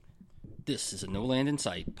This is a No Land in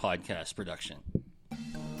Sight podcast production.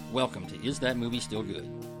 Welcome to Is That Movie Still Good?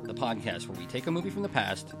 The podcast where we take a movie from the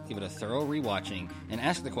past, give it a thorough rewatching, and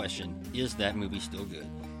ask the question, is that movie still good?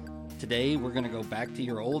 Today, we're going to go back to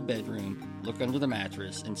your old bedroom, look under the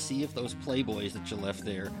mattress, and see if those Playboys that you left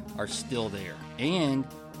there are still there, and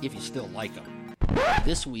if you still like them.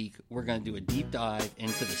 This week, we're going to do a deep dive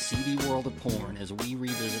into the seedy world of porn as we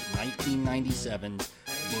revisit 1997's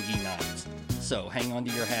Boogie Nights. So, hang on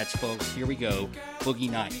to your hats, folks. Here we go. Boogie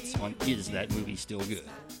Nights on Is That Movie Still Good?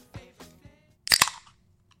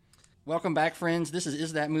 Welcome back, friends. This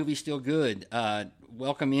is That Movie Still Good?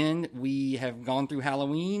 Welcome in. We have gone through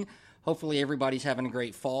Halloween. Hopefully everybody's having a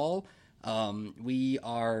great fall. We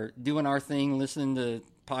are doing our thing, listening to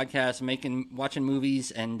podcasts, watching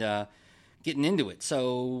movies, and getting into it.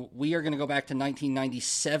 So we are going to go back to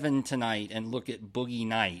 1997 tonight and look at Boogie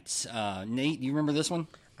Nights. Nate, do you remember this one?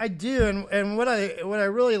 I do, and what I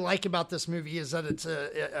really like about this movie is that it's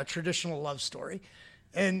a traditional love story.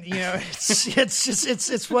 And, you know,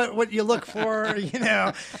 it's what you look for, you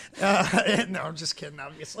know. No, I'm just kidding,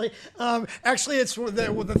 obviously. Actually, it's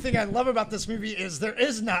the thing I love about this movie is there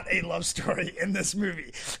is not a love story in this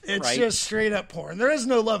movie. It's just straight up porn. There is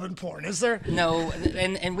no love in porn, is there? No,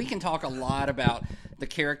 and we can talk a lot about the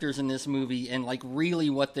characters in this movie and, like, really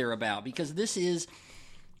what they're about. Because this is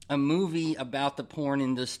a movie about the porn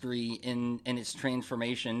industry and its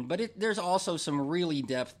transformation. But there's also some really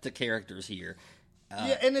depth to characters here.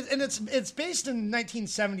 Yeah, and it's based in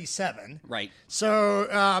 1977. Right. So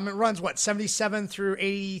it runs, 77 through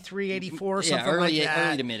 83, 84, something like that. Yeah,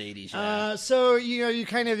 early to mid-80s. Yeah. So, you know,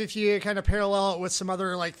 if you kind of parallel it with some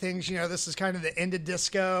other, like, things, you know, this is kind of the end of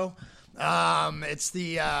disco. It's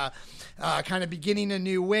the kind of beginning a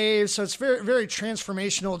new wave. So it's very, very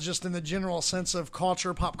transformational just in the general sense of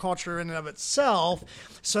culture, pop culture in and of itself.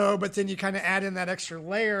 So, but then you kind of add in that extra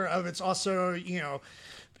layer of it's also, you know,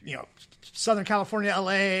 Southern California,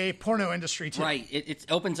 LA, porno industry too. Right. It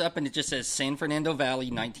opens up and it just says San Fernando Valley,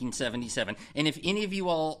 1977. And if any of you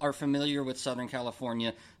all are familiar with Southern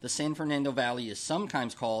California, the San Fernando Valley is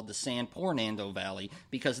sometimes called the San Pornando Valley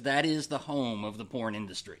because that is the home of the porn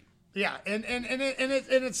industry. Yeah, and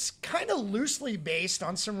it's kind of loosely based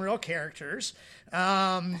on some real characters,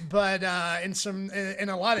 but in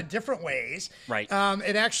a lot of different ways. Right.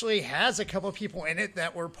 It actually has a couple of people in it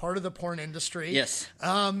that were part of the porn industry. Yes.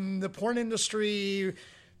 The porn industry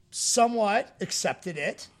somewhat accepted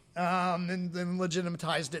it. And then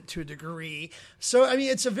legitimatized it to a degree. So, I mean,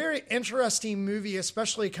 it's a very interesting movie,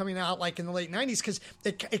 especially coming out like in the late 90s, because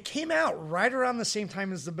it came out right around the same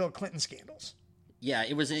time as the Bill Clinton scandals. Yeah,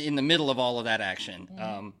 it was in the middle of all of that action.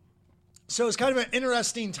 So it's kind of an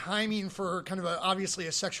interesting timing for kind of obviously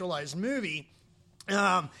a sexualized movie,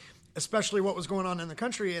 especially what was going on in the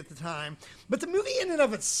country at the time. But the movie in and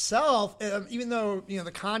of itself, even though, you know,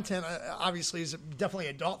 the content obviously is definitely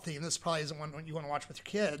adult theme, this probably isn't one you want to watch with your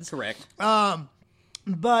kids. Correct.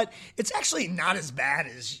 But it's actually not as bad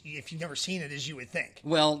as, if you've never seen it, as you would think.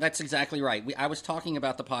 Well, that's exactly right. I was talking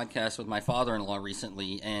about the podcast with my father-in-law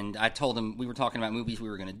recently, and I told him we were talking about movies we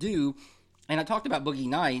were going to do, and I talked about Boogie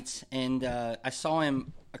Nights, and I saw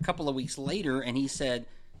him a couple of weeks later, and he said,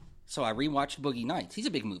 so I rewatched Boogie Nights. He's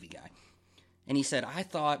a big movie guy. And he said, I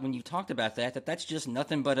thought when you talked about that's just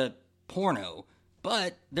nothing but a porno,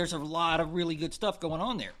 but there's a lot of really good stuff going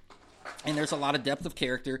on there. And there's a lot of depth of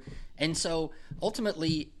character. And so,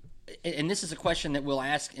 ultimately, and this is a question that we'll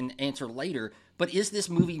ask and answer later, but is this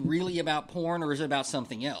movie really about porn or is it about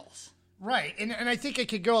something else? Right. And I think it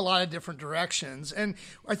could go a lot of different directions. And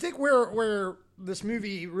I think where this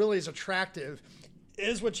movie really is attractive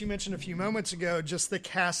is what you mentioned a few moments ago, just the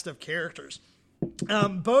cast of characters.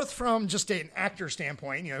 Both from just an actor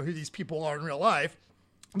standpoint, you know, who these people are in real life.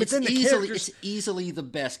 But then it's easily the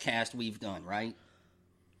best cast we've done, right?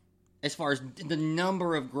 As far as the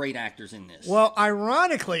number of great actors in this. Well,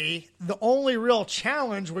 ironically, the only real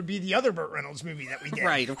challenge would be the other Burt Reynolds movie that we did.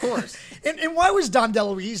 Right, of course. And why was Don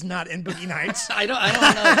DeLuise not in Boogie Nights? I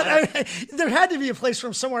don't know. There had to be a place for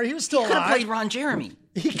him somewhere. He was still alive. He could have played Ron Jeremy.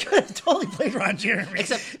 He could have totally played Ron Jeremy.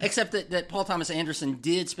 Except that Paul Thomas Anderson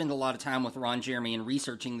did spend a lot of time with Ron Jeremy in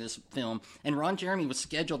researching this film, and Ron Jeremy was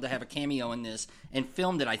scheduled to have a cameo in this and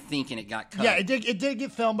filmed it, I think, and it got cut. Yeah, it did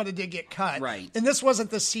get filmed, but it did get cut. Right. And this wasn't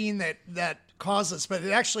the scene that caused this, but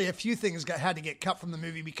it actually, a few things had to get cut from the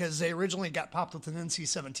movie because they originally got popped with an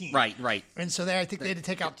NC-17. Right. And so I think they had to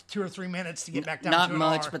take out 2 or 3 minutes to get back down to an R. Not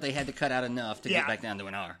much, R. but they had to cut out enough to get back down to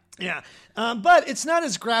an R. Yeah, but it's not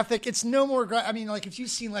as graphic. It's no more. I mean, like if you've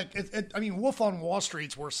seen Wolf on Wall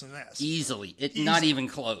Street's worse than this. Easily, not even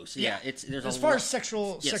close. Yeah, there's as far as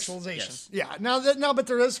sexualization. Yeah, but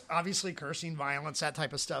there is obviously cursing, violence, that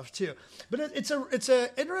type of stuff too. But it's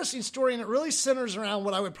a interesting story, and it really centers around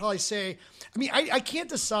what I would probably say. I mean, I can't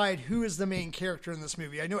decide who is the main character in this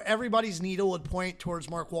movie. I know everybody's needle would point towards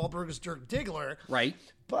Mark Wahlberg as Dirk Diggler, right?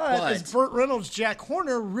 But is Burt Reynolds, Jack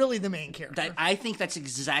Horner, really the main character? I think that's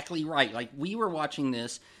exactly right. Like, we were watching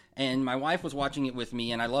this, and my wife was watching it with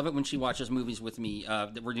me, and I love it when she watches movies with me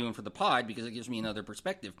that we're doing for the pod, because it gives me another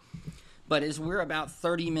perspective. But as we're about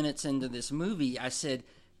 30 minutes into this movie, I said,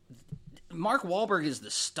 Mark Wahlberg is the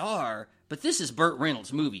star, but this is Burt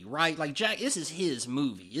Reynolds' movie, right? Like, Jack, this is his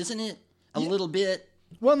movie, isn't it? A little bit.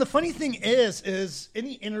 Well, and the funny thing is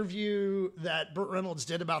any interview that Burt Reynolds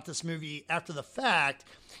did about this movie after the fact,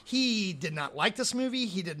 he did not like this movie.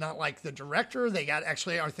 He did not like the director. They got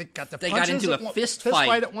into a fist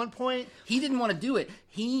fight at one point. He didn't want to do it.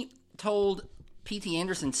 He told P.T.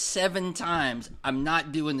 Anderson 7 times, "I'm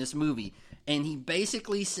not doing this movie." And he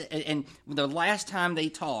basically said, and the last time they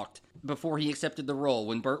talked before he accepted the role,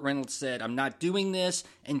 when Burt Reynolds said, "I'm not doing this,"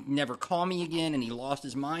 and never call me again, and he lost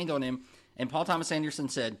his mind on him. And Paul Thomas Anderson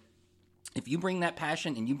said, if you bring that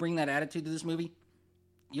passion and you bring that attitude to this movie,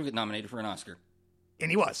 you'll get nominated for an Oscar. And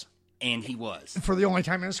he was. And he was. For the only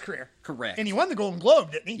time in his career. Correct. And he won the Golden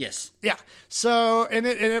Globe, didn't he? Yes. Yeah. So, and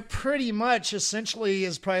it pretty much essentially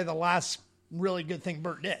is probably the last really good thing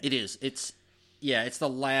Burt did. It is. It's the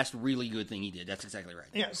last really good thing he did. That's exactly right.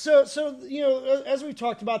 Yeah. So as we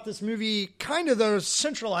talked about, this movie kind of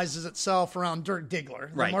centralizes itself around Dirk Diggler,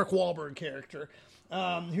 the Mark Wahlberg character.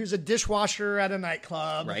 Who's a dishwasher at a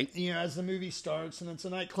nightclub, right? As the movie starts, and it's a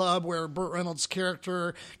nightclub where Burt Reynolds'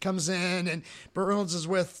 character comes in, and Burt Reynolds is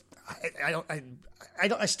with.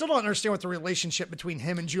 I still don't understand what the relationship between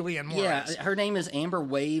him and Julianne Moore is. Her name is Amber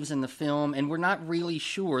Waves in the film, and we're not really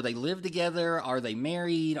sure. They live together. Are they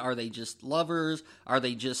married? Are they just lovers? Are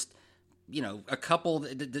they just, a couple?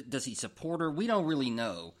 Does he support her? We don't really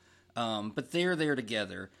know. But they're there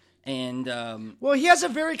together. And he has a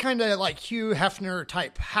very kind of like Hugh Hefner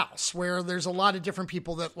type house where there's a lot of different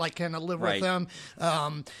people that like kind of live with them.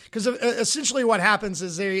 Because essentially what happens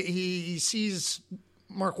is he sees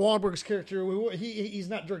Mark Wahlberg's character. He's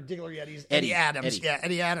not Dirk Diggler yet. He's Eddie Adams. Eddie. Yeah,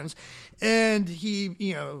 Eddie Adams. And he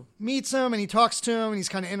meets him and he talks to him and he's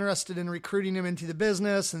kind of interested in recruiting him into the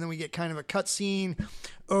business. And then we get kind of a cut scene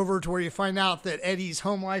over to where you find out that Eddie's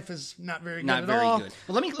home life is not very good at all. Good.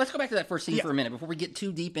 Well, let's go back to that first scene for a minute before we get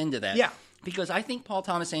too deep into that. Yeah. Because I think Paul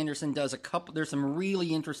Thomas Anderson does there's some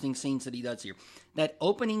really interesting scenes that he does here. That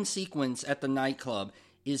opening sequence at the nightclub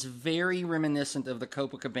is very reminiscent of the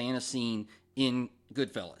Copacabana scene in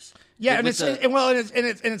Goodfellas. Yeah, and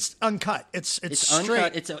it's uncut. It's straight.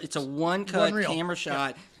 Uncut. It's a one-cut camera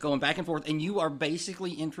shot going back and forth, and you are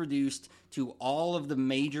basically introduced to all of the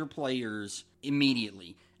major players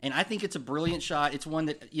immediately. And I think it's a brilliant shot. It's one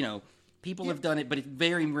that people have done it, but it's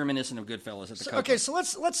very reminiscent of Goodfellas at the Copa. Okay, so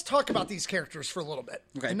let's talk about these characters for a little bit.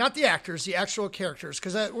 Okay. And not the actors, the actual characters,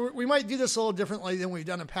 because we might do this a little differently than we've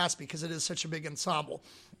done in past because it is such a big ensemble.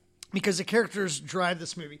 Because the characters drive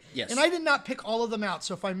this movie. Yes. And I did not pick all of them out,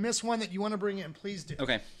 so if I miss one that you want to bring in, please do.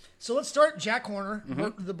 Okay. So let's start Jack Horner,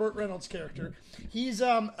 the Burt Reynolds character. He's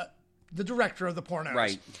the director of the pornos.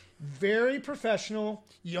 Right. Very professional.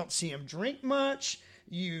 You don't see him drink much.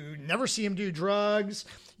 You never see him do drugs.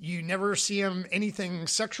 You never see him anything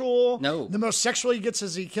sexual. No. The most sexual he gets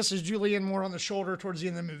is he kisses Julianne Moore on the shoulder towards the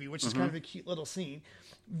end of the movie, which is kind of a cute little scene.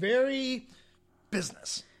 Very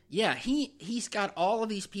business. Yeah, he's got all of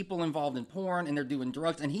these people involved in porn, and they're doing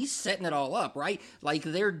drugs, and he's setting it all up, right? Like,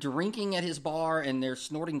 they're drinking at his bar, and they're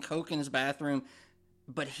snorting coke in his bathroom,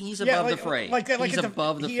 but he's above the fray. He's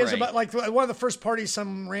above the fray. He is about, like, one of the first parties,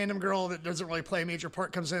 some random girl that doesn't really play a major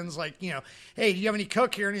part comes in and is like, hey, do you have any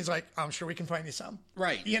coke here? And he's like, I'm sure we can find you some.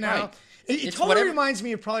 Right. Right. It totally reminds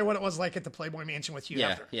me of probably what it was like at the Playboy Mansion with Hugh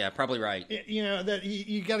Hefner. Yeah, probably right. That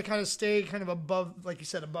you got to kind of stay kind of above, like you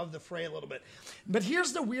said, above the fray a little bit. But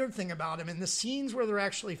here's the weird thing about him. In the scenes where they're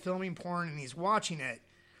actually filming porn and he's watching it,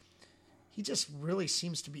 he just really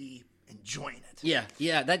seems to be enjoying it.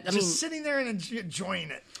 Yeah. Just sitting there and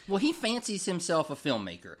enjoying it. Well, he fancies himself a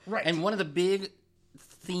filmmaker. Right. And one of the big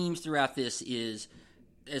themes throughout this is,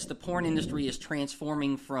 as the porn industry is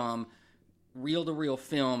transforming from reel-to-reel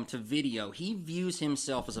film to video, he views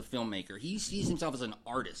himself as a filmmaker. He sees himself as an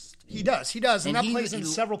artist. He does. And that plays in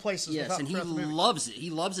several places. Yes, and he loves it. He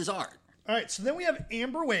loves his art. All right, so then we have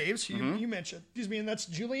Amber Waves, who you mentioned, and that's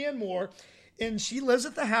Julianne Moore. And she lives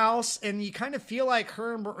at the house, and you kind of feel like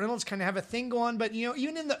her and Burt Reynolds kind of have a thing going. But, you know,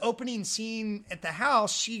 even in the opening scene at the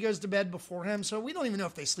house, she goes to bed before him. So we don't even know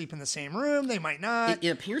if they sleep in the same room. They might not. It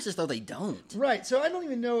appears as though they don't. Right. So I don't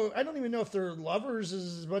even know if they're lovers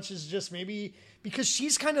as much as just maybe because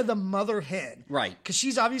she's kind of the mother hen. Right. Because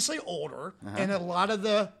she's obviously older, and a lot of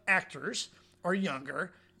the actors are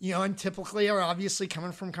younger. You know, and typically are obviously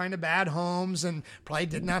coming from kind of bad homes and probably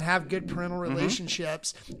did not have good parental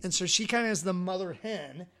relationships. And so she kind of is the mother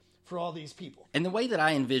hen for all these people. And the way that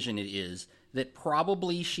I envision it is that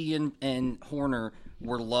probably she and Horner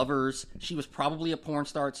were lovers. She was probably a porn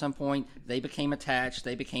star at some point. They became attached.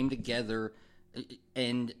 They became together.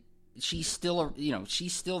 And she's still,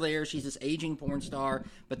 she's still there. She's this aging porn star.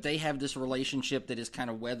 But they have this relationship that is kind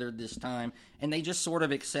of weathered this time. And they just sort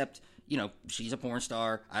of accept... she's a porn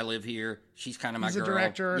star. I live here. She's kind of my girl. He's a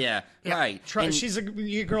director. Yeah, right. She's a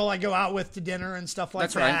girl I go out with to dinner and stuff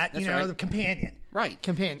like that. That's right. The companion. Right.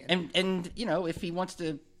 Companion. And if he wants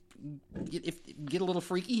to get a little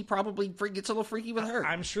freaky, he probably gets a little freaky with her.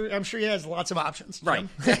 I'm sure he has lots of options. Right.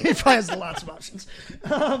 He probably has lots of options.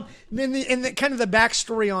 Then the kind of the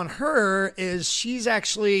backstory on her is she's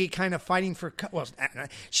actually kind of fighting for,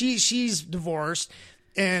 she's divorced.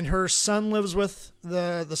 And her son lives with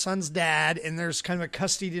the son's dad, and there's kind of a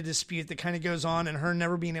custody dispute that kind of goes on, and her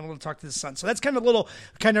never being able to talk to the son. So that's kind of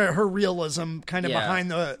her realism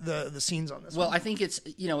behind the scenes on this. Well, I think it's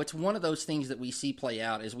one of those things that we see play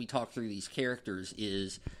out as we talk through these characters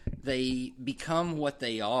is they become what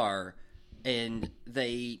they are, and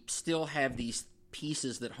they still have these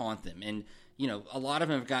pieces that haunt them. And, a lot of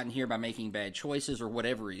them have gotten here by making bad choices or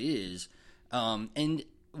whatever it is. And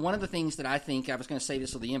one of the things that I think, I was going to say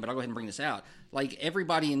this at the end, but I'll go ahead and bring this out. Like,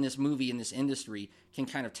 everybody in this movie, in this industry, can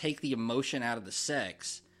kind of take the emotion out of the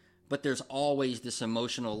sex, but there's always this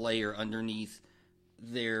emotional layer underneath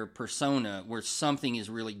their persona where something is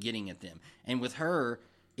really getting at them. And with her,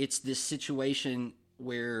 it's this situation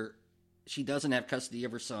where she doesn't have custody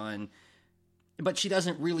of her son, but she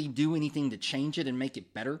doesn't really do anything to change it and make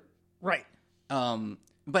it better. Right.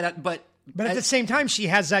 But at the same time, she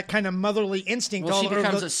has that kind of motherly instinct. Well, she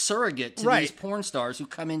becomes a surrogate to these porn stars who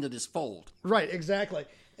come into this fold. Right, exactly.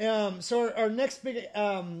 So our next big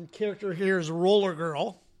character here is Roller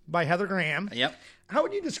Girl by Heather Graham. Yep. How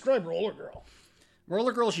would you describe Roller Girl?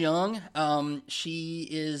 Roller Girl's young. She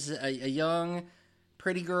is a young,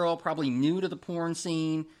 pretty girl, probably new to the porn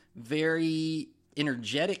scene, very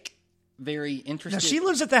energetic, very interested. Now, she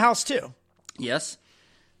lives at the house, too. Yes.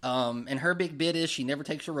 And her big bit is she never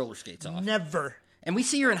takes her roller skates off. Never. And we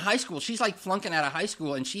see her in high school. She's like flunking out of high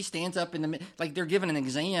school, and she stands up in like they're giving an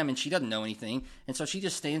exam, and she doesn't know anything. And so she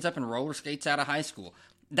just stands up and roller skates out of high school.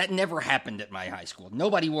 That never happened at my high school.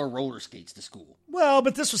 Nobody wore roller skates to school. Well,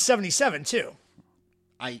 but this was 77, too.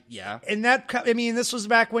 Yeah. And this was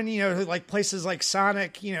back when, like places like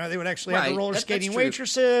Sonic, they would actually have the roller skating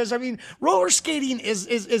waitresses. I mean, roller skating is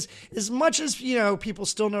as much as, people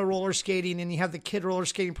still know roller skating and you have the kid roller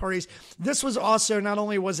skating parties. This was also, not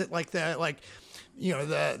only was it like the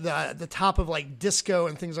top of like disco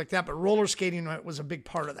and things like that, but roller skating was a big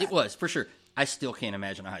part of that. It was, for sure. I still can't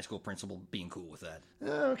imagine a high school principal being cool with that.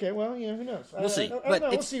 Okay, well, who knows? We'll see.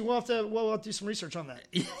 We'll see. We'll have to do some research on that.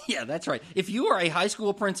 Yeah, that's right. If you are a high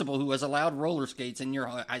school principal who has allowed roller skates in your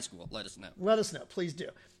high school, let us know. Let us know. Please do.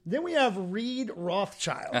 Then we have Reed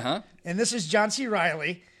Rothschild. And this is John C.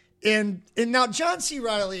 Reilly. And now John C.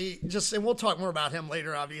 Reilly, and we'll talk more about him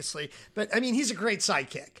later, obviously, but I mean, he's a great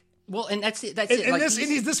sidekick. Well, and that's it. And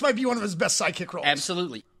this might be one of his best sidekick roles.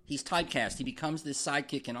 Absolutely. He's typecast. He becomes this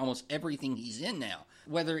sidekick in almost everything he's in now.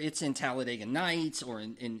 Whether it's in Talladega Nights or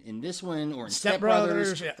in this one or in Step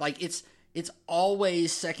Brothers. Yeah. Like, it's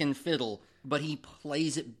always second fiddle, but he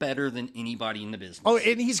plays it better than anybody in the business. Oh,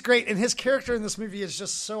 and he's great. And his character in this movie is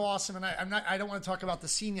just so awesome. And I don't want to talk about the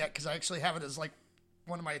scene yet because I actually have it as like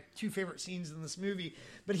one of my two favorite scenes in this movie.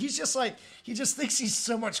 But he's just like, he just thinks he's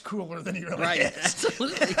so much cooler than he really is.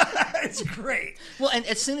 Absolutely. It's great. Well, and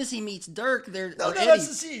as soon as he meets Dirk, that's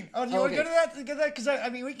the scene. Oh, do you want to go to that? Because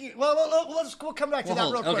we can. We'll come back to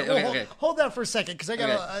that real quick. Okay. Hold that for a second because I got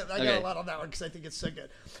a lot on that one because I think it's so good.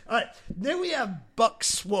 All right, then we have Buck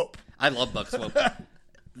Swope. I love Buck Swope.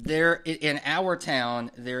 There in our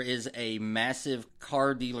town, there is a massive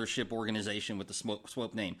car dealership organization with the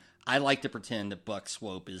Swope name. I like to pretend that Buck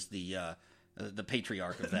Swope is the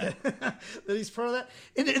patriarch of that. That he's part of that.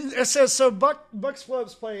 And it says so. Buck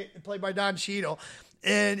Swope's played by Don Cheadle,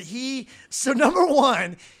 and number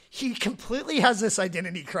one, he completely has this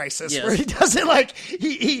identity crisis where he doesn't like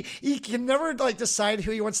he can never like decide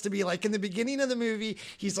who he wants to be. Like in the beginning of the movie,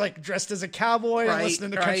 he's like dressed as a cowboy and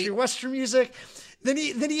listening to country western music. Then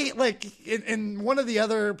he like in one of the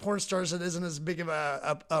other porn stars that isn't as big of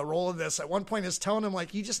a role in this, at one point is telling him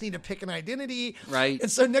like, you just need to pick an identity. Right.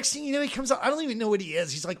 And so next thing you know, he comes out, I don't even know what he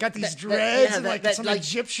is. He's like got these dreads and like some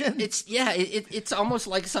Egyptian. It's almost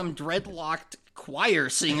like some dreadlocked choir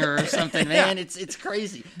singer or something, man. It's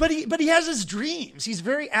crazy. But he has his dreams. He's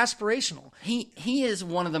very aspirational. He is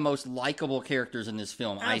one of the most likable characters in this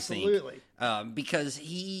film, Absolutely. I think. Because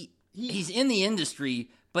he's in the industry,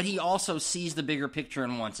 but he also sees the bigger picture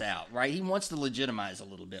and wants out, right? He wants to legitimize a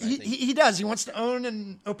little bit, I think. He does. He wants to own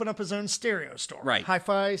and open up his own stereo store. Right.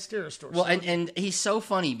 Hi-fi stereo store. Well, and he's so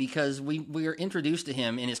funny because we are introduced to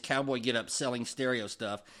him in his cowboy get-up selling stereo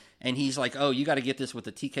stuff, and he's like, oh, you got to get this with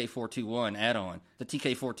the TK421 add-on. The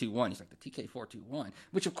TK421. He's like, the TK421?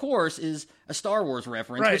 Which, of course, is a Star Wars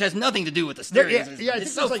reference, which has nothing to do with the stereo. I think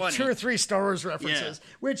there's like 2 or 3 Star Wars references,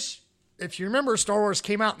 which... If you remember, Star Wars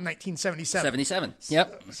came out in 1977. 77.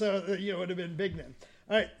 Yep. So it would have been big then.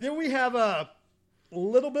 All right. Then we have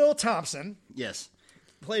Little Bill Thompson. Yes.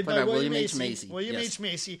 Played by William H. Macy. William H.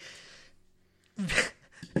 Macy.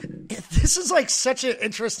 This is like such an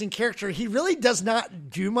interesting character. He really does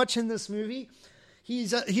not do much in this movie.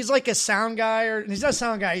 He's like a sound guy, or he's not a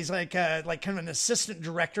sound guy. He's like kind of an assistant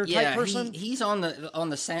director type person. He's on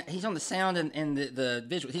the sound. He's on the sound and the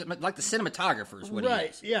visual. He's like the cinematographer is what he is.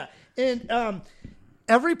 Right. Yeah. And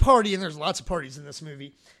every party, and there's lots of parties in this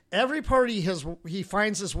movie. Every party, he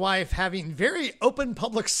finds his wife having very open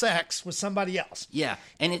public sex with somebody else. Yeah,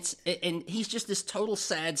 and he's just this total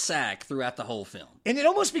sad sack throughout the whole film. And it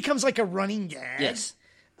almost becomes like a running gag. Yes.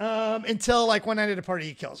 Until like one night at a party,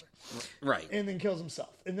 he kills her. Right. And then kills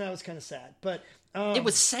himself. And that was kind of sad. But it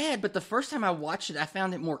was sad, but the first time I watched it, I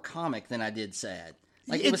found it more comic than I did sad.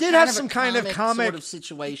 Like, it did have some kind of comic sort of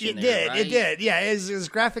situation. It did. Yeah, as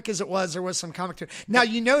graphic as it was, there was some comic to it. Now,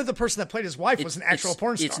 the person that played his wife was an actual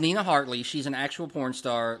porn star. It's Nina Hartley. She's an actual porn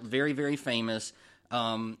star, very, very famous.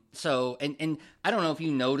 So, and I don't know if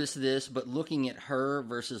you noticed this, but looking at her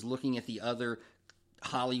versus looking at the other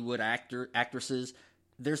Hollywood actresses,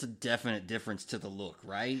 there's a definite difference to the look,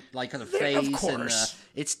 right? Like the face, of course. And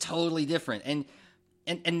it's totally different. And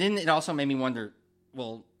then it also made me wonder,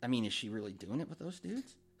 well, I mean, is she really doing it with those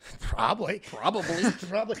dudes? Probably. Probably.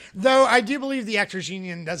 Though I do believe the Actors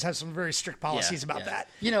Union does have some very strict policies about that.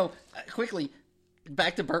 Quickly,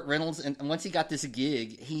 back to Burt Reynolds, and once he got this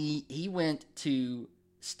gig, he went to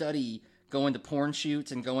study going to porn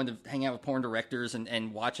shoots and going to hang out with porn directors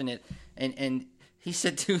and watching it. And he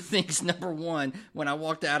said 2 things. Number one, when I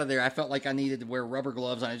walked out of there, I felt like I needed to wear rubber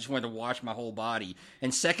gloves and I just wanted to wash my whole body.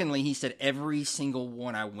 And secondly, he said every single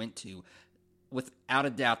one I went to, without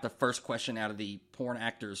a doubt, the first question out of the porn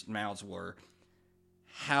actors' mouths were,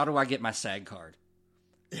 how do I get my SAG card?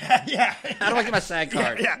 Yeah. How do I get my SAG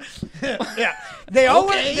card? Yeah. They all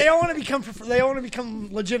want to become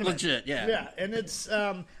legitimate. Legit, yeah. Yeah, and it's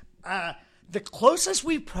the closest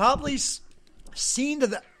we've probably seen to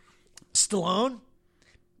the Stallone.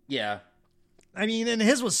 Yeah. I mean, and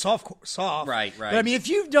his was soft. Right. But I mean, if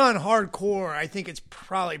you've done hardcore, I think it's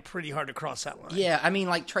probably pretty hard to cross that line. Yeah, I mean,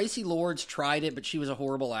 like Tracy Lords tried it, but she was a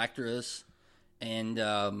horrible actress, and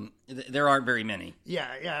there aren't very many.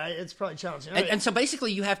 Yeah, it's probably challenging. And so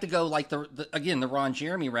basically, you have to go like the Ron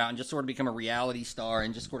Jeremy route and just sort of become a reality star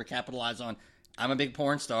and just sort of capitalize on, I'm a big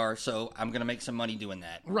porn star, so I'm going to make some money doing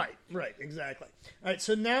that. Right, exactly. All right,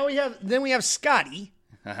 so now we have Scotty.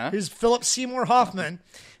 Who's Philip Seymour Hoffman,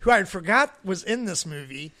 who I forgot was in this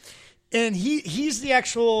movie, and he's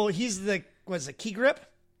the key grip?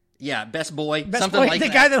 Yeah, best boy,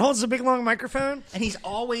 the guy that holds the big long microphone, and he's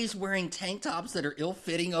always wearing tank tops that are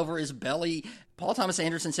ill-fitting over his belly. Paul Thomas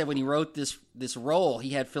Anderson said when he wrote this role,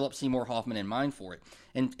 he had Philip Seymour Hoffman in mind for it,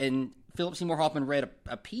 and Philip Seymour Hoffman read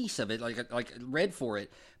a piece of it, like read for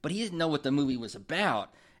it, but he didn't know what the movie was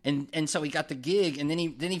about. And so he got the gig, and then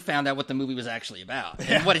he found out what the movie was actually about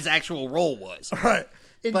and what his actual role was. Right.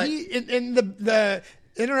 And the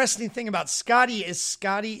interesting thing about Scotty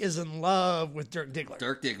is in love with Dirk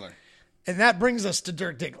Diggler. And that brings us to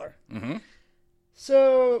Dirk Diggler. Mm-hmm.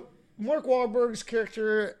 So Mark Wahlberg's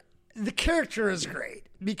character, the character is great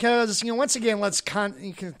because, once again, let's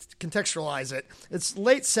contextualize it. It's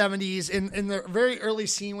late 70s. In the very early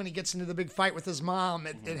scene when he gets into the big fight with his mom,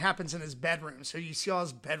 it happens in his bedroom. So you see all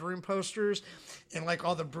his bedroom posters and like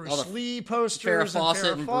all the Bruce Lee posters. Farrah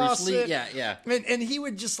Fawcett. Bruce Lee. Yeah. And he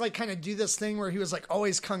would just like kind of do this thing where he was like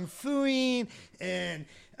always kung fuing and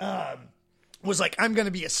was like, I'm going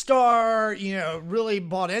to be a star, really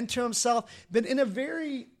bought into himself. But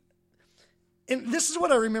and this is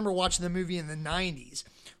what I remember watching the movie in the 90s,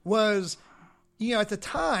 was, at the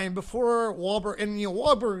time, before Wahlberg, and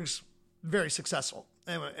Wahlberg's very successful.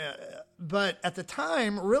 Anyway, but at the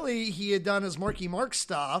time, really, he had done his Marky Mark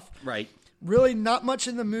stuff. Right. Really not much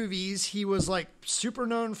in the movies. He was like super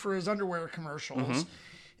known for his underwear commercials.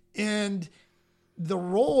 And the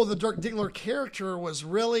role of the Dirk Diggler character was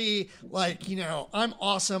really like, you know, I'm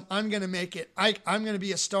awesome. I'm going to make it. I'm going to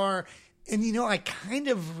be a star. And, you know, I kind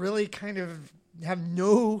of have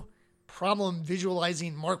no problem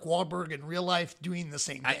visualizing Mark Wahlberg in real life doing the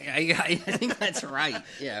same thing. I think that's right.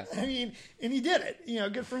 Yeah. I mean, and he did it. You know,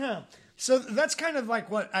 good for him. So that's kind of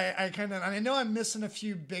like what I know I'm missing a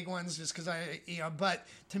few big ones just because but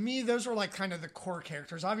to me, those were like kind of the core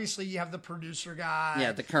characters. Obviously, you have the producer guy.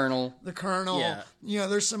 Yeah, the Colonel. Yeah. You know,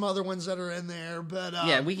 there's some other ones that are in there, but.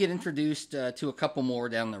 Yeah, we get introduced to a couple more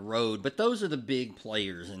down the road, but those are the big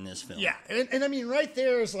players in this film. Yeah. And I mean, right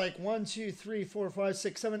there is like 1, 2, 3, 4, 5,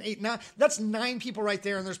 6, 7, 8, 9. That's 9 people right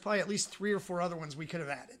there, and there's probably at least 3 or 4 other ones we could have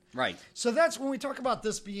added. Right. So that's when we talk about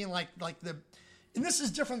this being like the. And this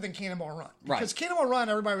is different than Cannonball Run. Because Cannonball Run,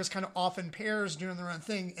 everybody was kind of off in pairs doing their own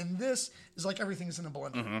thing. And this is like everything's in a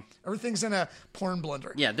blender. Everything's in a porn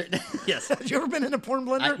blender. Yeah. Yes. Have you ever been in a porn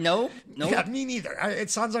blender? No. Yeah, me neither. It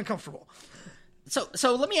sounds uncomfortable. So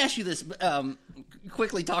let me ask you this,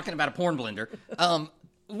 quickly talking about a porn blender.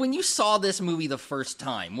 When you saw this movie the first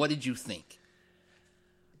time, what did you think?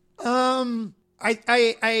 I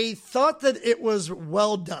thought that it was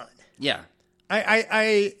well done. Yeah.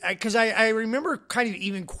 Because I remember kind of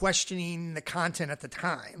even questioning the content at the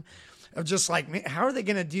time of just like, man, how are they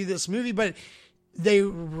going to do this movie? But they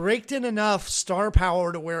raked in enough star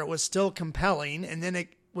power to where it was still compelling. And then it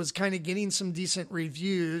was kind of getting some decent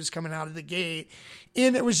reviews coming out of the gate.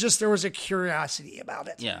 And it was just, there was a curiosity about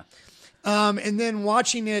it. Yeah. And then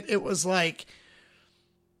watching it, it was like,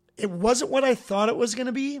 it wasn't what I thought it was going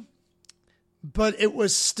to be, but it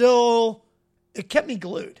was still, it kept me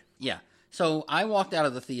glued. Yeah. So I walked out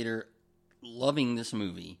of the theater loving this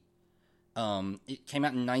movie. It came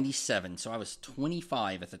out in 97, so I was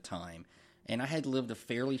 25 at the time. And I had lived a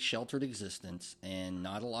fairly sheltered existence and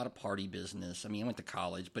not a lot of party business. I mean, I went to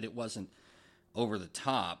college, but it wasn't over the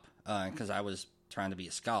top because I was trying to be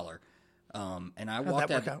a scholar. And I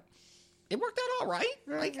walked out. Out? It worked out all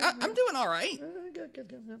right. I'm doing all right.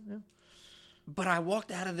 Good. But I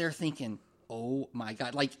walked out of there thinking, oh my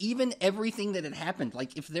God. Like, even everything that had happened,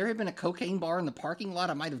 like, if there had been a cocaine bar in the parking lot,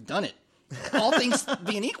 I might have done it. All things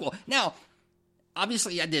being equal. Now,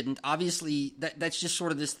 obviously I didn't. Obviously, that's just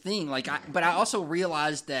sort of this thing. But I also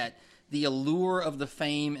realized that the allure of the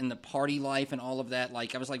fame and the party life and all of that,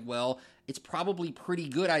 like, I was like, well, it's probably pretty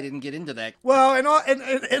good I didn't get into that. Well,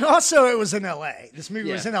 and also it was in L.A. This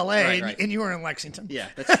movie was in L.A. Right. And you were in Lexington. Yeah,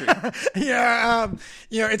 that's true. Yeah,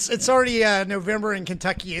 it's already November in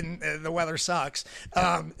Kentucky and the weather sucks.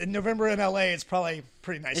 In November in L.A. it's probably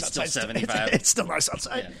pretty nice outside. It's still 75. It's still nice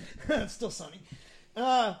outside. Yeah. It's still sunny.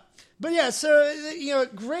 But yeah, so,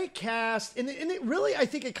 great cast. And it really, I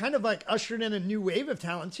think it kind of like ushered in a new wave of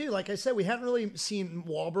talent too. Like I said, we hadn't really seen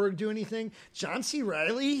Wahlberg do anything. John C.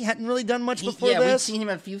 Reilly hadn't really done much before this. Yeah, we've seen him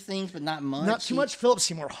in a few things, but not much. Not too much. Philip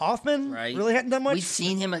Seymour Hoffman really hadn't done much. We've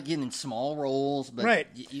seen him again in small roles, but right.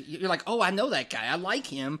 You're like, oh, I know that guy. I like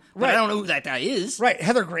him, but I don't know who that guy is. Right.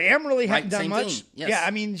 Heather Graham really hadn't done much. Thing. Yes. Yeah, I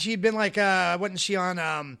mean, she'd been like, wasn't she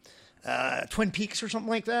on Twin Peaks or something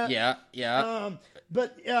like that? Yeah.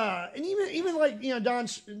 But and even like Don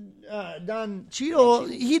Cheadle,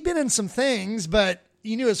 he'd been in some things, but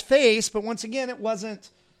you knew his face. But once again, it wasn't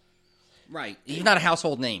right. He's not a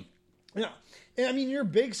household name. Yeah, and I mean, your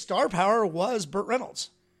big star power was Burt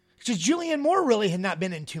Reynolds, because Julianne Moore really had not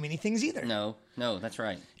been in too many things either. No, that's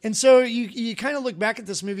right. And so you kind of look back at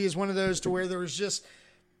this movie as one of those to where there was just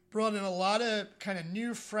brought in a lot of kind of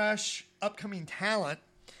new, fresh, upcoming talent,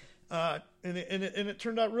 and it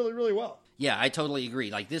turned out really, really well. Yeah, I totally agree.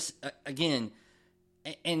 Like this, again,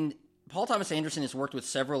 and Paul Thomas Anderson has worked with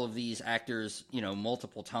several of these actors,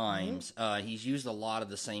 multiple times. Mm-hmm. He's used a lot of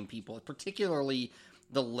the same people, particularly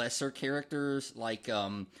the lesser characters, like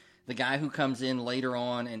the guy who comes in later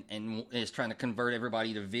on and is trying to convert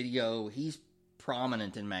everybody to video. He's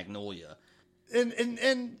prominent in Magnolia.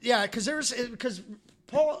 And yeah, because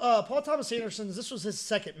Paul Thomas Anderson, this was his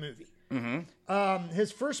second movie. Mm-hmm.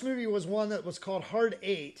 His first movie was one that was called Hard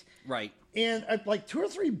 8. Right. And like 2 or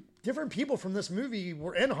 3 different people from this movie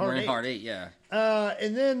were in Hard 8. Hard 8, yeah.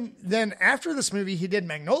 And then after this movie, he did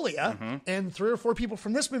Magnolia, and 3 or 4 people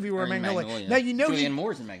from this movie were in Magnolia. Now Julianne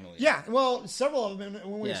Moore's in Magnolia. Yeah, well, several of them. And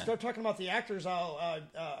when we start talking about the actors, I'll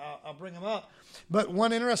bring them up. But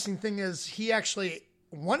one interesting thing is he actually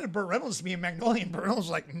wanted Burt Reynolds to be in Magnolia, and Burt Reynolds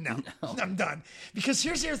was like, no, I'm done. Because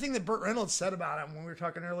here's the other thing that Burt Reynolds said about him when we were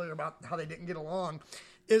talking earlier about how they didn't get along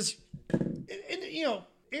is,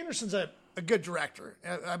 Anderson's a a good director,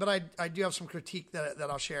 but I do have some critique that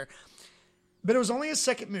I'll share. But it was only his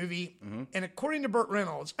second movie, and according to Burt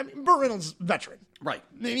Reynolds, Burt Reynolds, veteran. Right.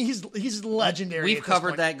 I mean, he's legendary. We've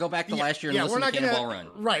covered that. Go back to last year and listen to Cannonball Run.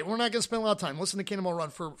 Right. We're not going to spend a lot of time. Listen to Cannonball Run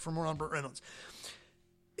for more on Burt Reynolds.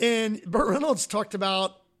 And Burt Reynolds talked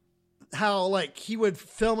about how, like, he would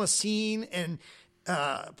film a scene and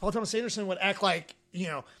Paul Thomas Anderson would act like,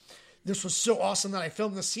 this was so awesome that I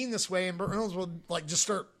filmed the scene this way. And Burt Reynolds would, like, just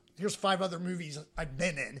start, here's 5 other movies I've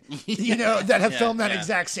been in, that have filmed that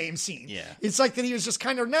exact same scene. Yeah. It's like that he was just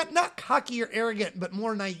kind of not cocky or arrogant, but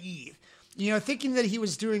more naive. Thinking that he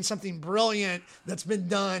was doing something brilliant that's been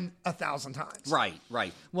done 1,000 times.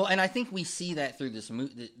 Right. Well, and I think we see that through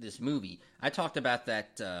this movie. I talked about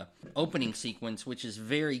that opening sequence, which is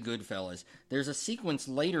very Goodfellas. There's a sequence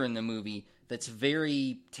later in the movie that's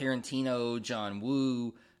very Tarantino, John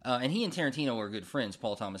Woo, and he and Tarantino are good friends,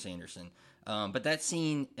 Paul Thomas Anderson. But that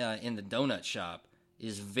scene in the donut shop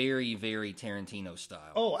is very, very Tarantino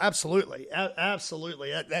style. Oh, absolutely.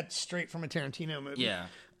 Absolutely. That's straight from a Tarantino movie. Yeah.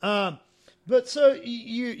 But so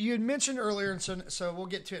you had mentioned earlier, and so we'll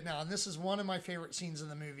get to it now. And this is one of my favorite scenes in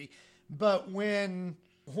the movie. But when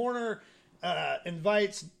Horner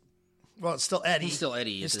invites, well, it's still Eddie. He's still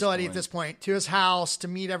Eddie. It's still Eddie at this point, to his house to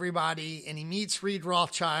meet everybody, and he meets Reed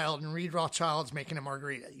Rothschild, and Reed Rothschild's making a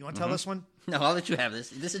margarita. You want to tell this one? No, I'll let you have this.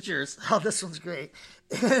 This is yours. Oh, this one's great.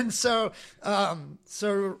 And so John C.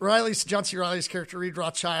 Reilly's character, Reed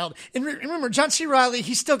Rothschild, and remember, John C. Reilly,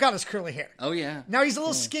 he's still got his curly hair. Oh, yeah. Now he's a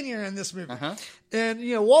little skinnier in this movie. And,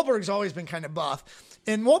 Wahlberg's always been kind of buff.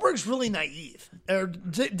 And Wahlberg's really naive.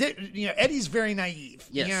 Eddie's very naive.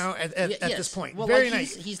 Yes. At this point, well, very naive.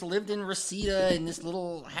 naive. He's lived in Reseda in this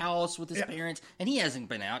little house with his parents, and he hasn't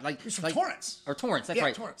been out. He's from Torrance. Or Torrance, that's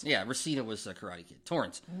right. Torrance. Yeah, Reseda was a Karate Kid.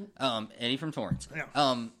 Torrance. Eddie from Torrance.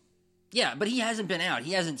 Yeah. But he hasn't been out.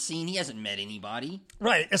 He hasn't met anybody.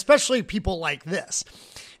 Right, especially people like this.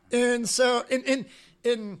 And so, in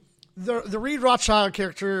the Reed Rothschild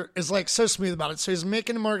character is like so smooth about it. So he's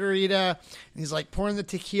making a margarita, and he's like pouring the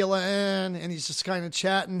tequila in, and he's just kind of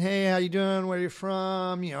chatting. Hey, how you doing? Where you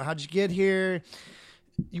from? How'd you get here?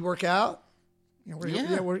 You work out? Where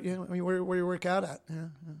you work out at? Yeah.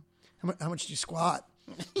 How much do you squat?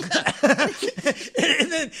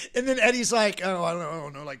 and then Eddie's like, oh, I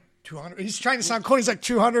don't know, like 200. He's trying to sound cool. He's like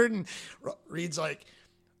 200, and Reed's like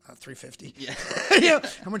 350. Yeah.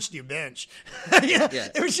 How much do you bench? Yeah.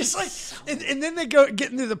 It was just like, and then they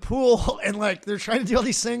get into the pool, and like they're trying to do all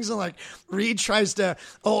these things, and like Reed tries to,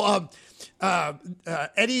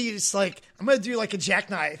 Eddie's like, I'm gonna do like a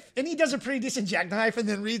jackknife, and he does a pretty decent jackknife, and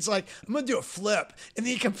then Reed's like, I'm gonna do a flip, and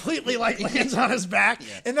he completely like lands on his back,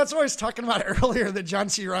 and that's what I was talking about earlier. The John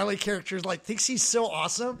C. Reilly character like thinks he's so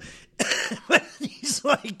awesome, but he's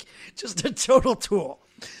like just a total tool.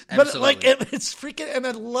 But like it's freaking, and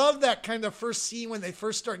I love that kind of first scene when they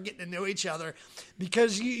first start getting to know each other,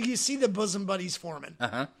 because you see the bosom buddies forming.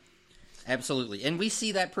 Absolutely, and we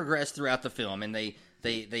see that progress throughout the film, and they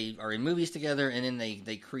are in movies together, and then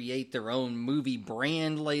they create their own movie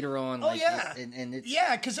brand later on. And it's,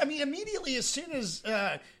 because I mean, immediately as soon as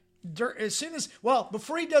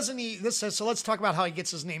before he does any this says, so let's talk about how he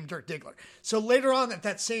gets his name, Dirk Diggler. So later on at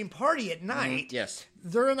that same party at night,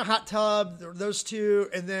 they're in the hot tub, those two,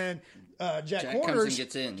 and then Jack Horner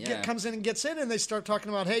comes in and gets in, and they start talking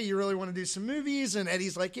about, hey, you really want to do some movies? And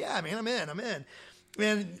Eddie's like, yeah, man, I'm in.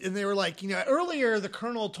 And they were like, earlier the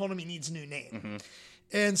Colonel told him he needs a new name.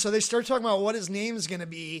 And so they start talking about what his name is going to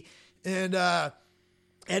be. And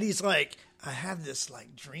Eddie's like, I have this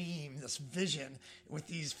like dream, this vision with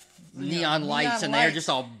these neon lights, and they're just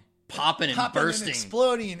all popping and bursting, and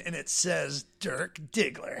exploding, and it says Dirk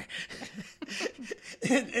Diggler.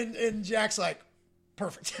 and Jack's like,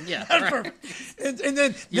 perfect. Yeah, perfect. And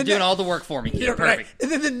then you're doing all the work for me. Yeah, perfect. Right. And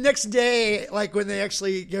then the next day, like when they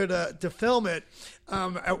actually go to film it,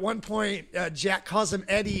 at one point, Jack calls him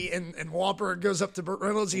Eddie, and Wahlberg goes up to Burt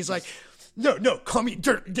Reynolds. And he's like, no, call me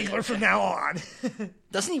Dirk Diggler from now on.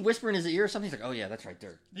 Doesn't he whisper in his ear or something? He's like, oh yeah, that's right,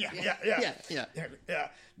 Dirk. Yeah.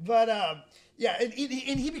 But and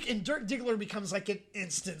Dirk Diggler becomes like an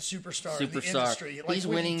instant superstar in the industry. Like, he's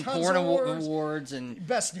winning porn awards and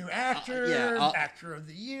best new actor, actor of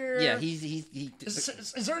the year. Yeah,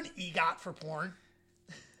 is there an EGOT for porn?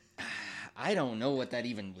 I don't know what that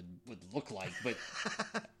even would look like, but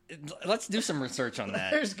let's do some research on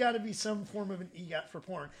that. There's got to be some form of an EGOT for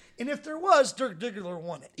porn, and if there was, Dirk Diggler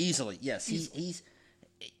won it easily. Yes, he's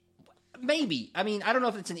maybe. I mean, I don't know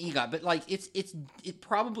if it's an EGOT, but like it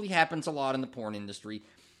probably happens a lot in the porn industry.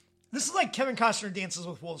 This is like Kevin Costner Dances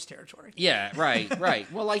with Wolves territory. Yeah, right.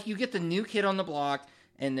 Well, like you get the new kid on the block,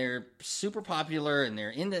 and they're super popular, and they're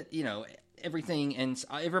in the everything, and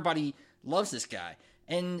everybody loves this guy.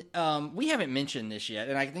 And we haven't mentioned this yet,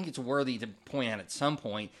 and I think it's worthy to point out at some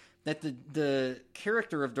point that the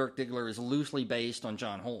character of Dirk Diggler is loosely based on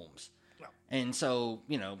John Holmes. Wow. And so,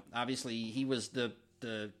 obviously he was the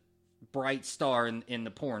bright star in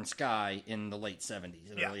the porn sky in the late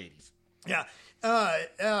 70s and early 80s. Yeah.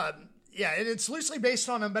 Yeah, it's loosely based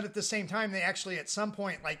on him, but at the same time, they actually at some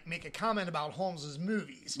point make a comment about Holmes's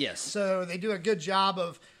movies. Yes. So they do a good job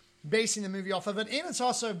of basing the movie off of it, and it's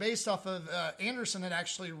also based off of Anderson had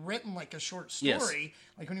actually written a short story,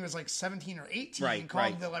 when he was 17 or 18,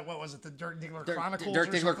 called the what was it, the Dirk Diggler Chronicles?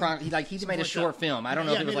 Dirk Diggler Chronicles. He made a short film. I don't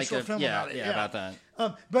know if it was about that.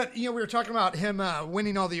 But we were talking about him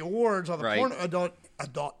winning all the awards, all the porn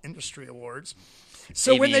adult industry awards.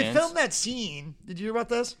 So when they filmed that scene, did you hear about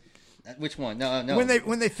this? Which one? No.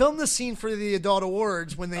 When they filmed the scene for the adult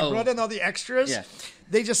awards, when they brought in all the extras,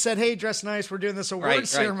 they just said, "Hey, dress nice. We're doing this award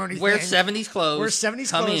ceremony. Wear 70s clothes. Wear 70s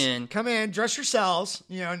clothes. Come in. Dress yourselves.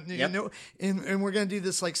 And we're going to do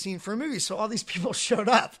this scene for a movie." So all these people showed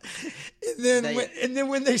up, and then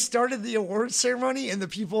when they started the awards ceremony, and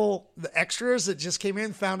the extras that just came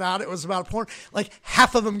in found out it was about porn,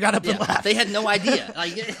 half of them got up and left. They had no idea.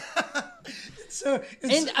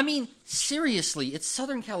 Seriously, it's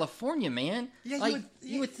Southern California, man. Yeah,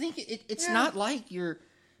 you would think it's not like you're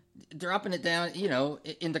dropping it down,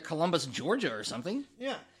 into Columbus, Georgia or something.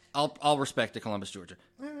 Yeah. I'll respect to Columbus, Georgia.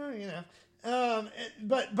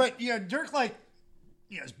 But Dirk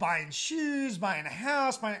is buying shoes, buying a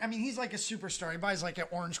house, he's like a superstar. He buys an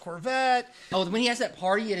orange Corvette. Oh, when he has that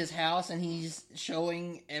party at his house and he's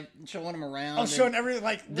showing him around. Oh, showing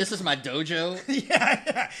everything this is my dojo.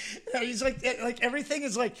 Yeah. He's everything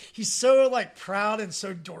is he's so proud and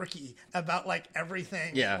so dorky about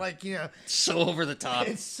everything. Yeah. So over the top.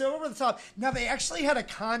 It's so over the top. Now they actually had a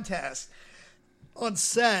contest on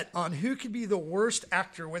set on who could be the worst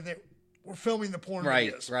actor when they were filming the porn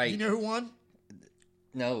videos. Right. You know who won?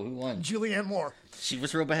 No, who won? Julianne Moore. She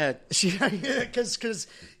was real bad. Because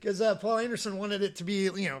Paul Anderson wanted it to be,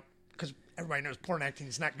 because everybody knows porn acting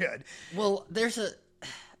is not good. Well,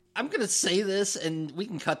 I'm going to say this, and we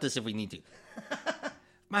can cut this if we need to.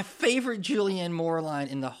 My favorite Julianne Moore line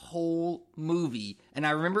in the whole movie, and I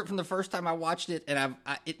remember it from the first time I watched it, and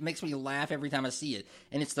it makes me laugh every time I see it.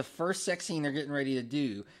 And it's the first sex scene they're getting ready to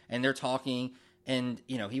do, and they're talking, and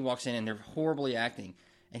he walks in, and they're horribly acting.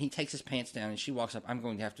 And he takes his pants down, and she walks up. "I'm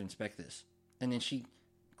going to have to inspect this." And then she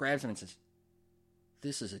grabs him and says,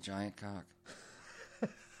 "This is a giant cock."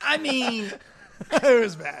 It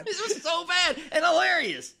was bad. It was so bad and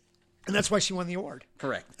hilarious. And that's why she won the award.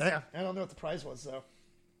 Correct. Yeah. I don't know what the prize was, though.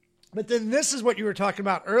 But then this is what you were talking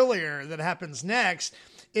about earlier that happens next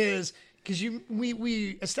is... Because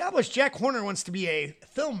we established Jack Horner wants to be a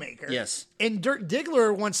filmmaker. Yes. And Dirk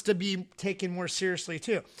Diggler wants to be taken more seriously,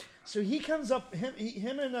 too. So he comes up,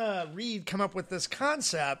 him and Reed come up with this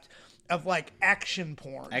concept of action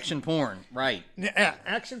porn. Action porn, right. Yeah,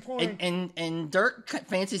 action porn. And Dirk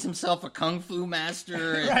fancies himself a kung fu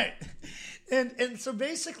master. Right. And so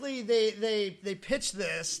basically they pitch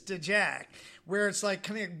this to Jack where it's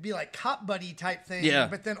kind of be cop buddy type thing. Yeah.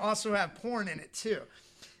 But then also have porn in it, too.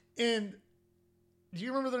 And do you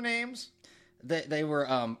remember their names? They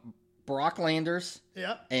were Brock Landers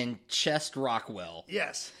and Chest Rockwell.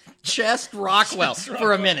 Yes. Chest Rockwell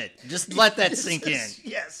for a minute. Just let that sink in.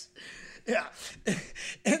 Yes. Yeah.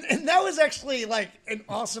 And that was actually an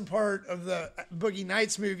awesome part of the Boogie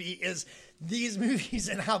Nights movie is these movies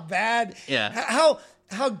and how bad,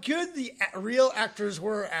 how good the real actors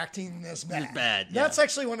were acting this bad. That's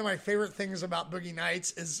actually one of my favorite things about Boogie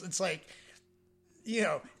Nights is it's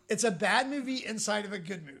it's a bad movie inside of a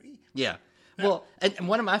good movie. Yeah. Well, and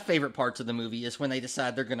one of my favorite parts of the movie is when they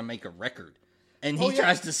decide they're going to make a record, and he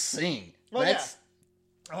tries to sing. Well, that's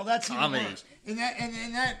comedy. And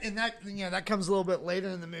that comes a little bit later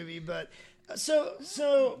in the movie. But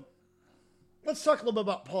so let's talk a little bit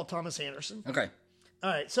about Paul Thomas Anderson. Okay.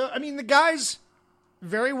 All right. So the guy's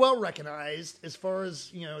very well recognized as far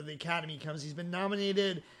as the Academy comes. He's been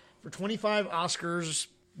nominated for 25 Oscars.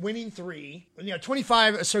 Winning 3,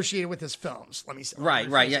 25 associated with his films. Let me say.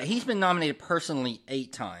 Right. Yeah, he's been nominated personally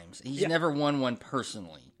 8 times. He's never won one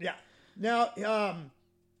personally. Yeah. Now, he's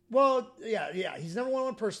never won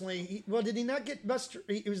one personally. Did he not get best?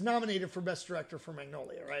 He was nominated for Best Director for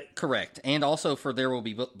Magnolia, right? Correct, and also for There Will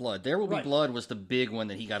Be Blood. There Will Be Blood was the big one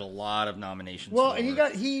that he got a lot of nominations. Well, for.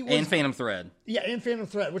 And Phantom Thread. Yeah, and Phantom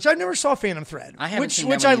Thread, which I never saw Phantom Thread. I haven't seen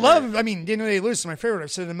which that I one love. either. Daniel Day-Lewis is my favorite.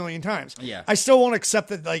 I've said it a million times. Yeah, I still won't accept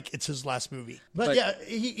that it's his last movie. But yeah,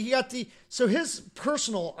 he got so his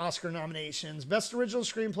personal Oscar nominations: Best Original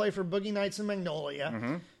Screenplay for Boogie Nights and Magnolia.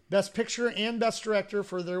 Mm-hmm. Best Picture and Best Director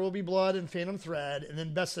for There Will Be Blood and Phantom Thread, and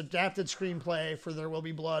then Best Adapted Screenplay for There Will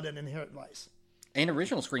Be Blood and Inherent Vice. And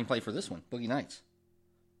original screenplay for this one, Boogie Nights.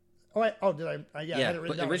 Did I? I had it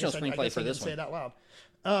written down. Original screenplay for this one. Say it out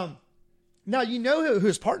loud. Now you know who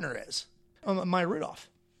his partner is. Maya Rudolph.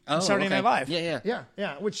 Saturday Night Live.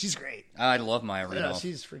 Yeah. Which she's great. I love Maya Rudolph. Yeah,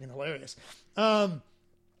 she's freaking hilarious.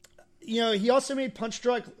 He also made Punch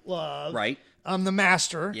Drunk Love. Right. The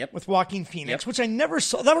Master. Yep. With Joaquin Phoenix, which I never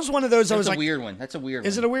saw. That was one of those. That's a weird one. That's a weird one.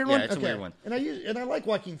 Is it a weird one? Yeah, it's a weird one. And I like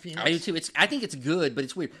Joaquin Phoenix. I do too. I think it's good, but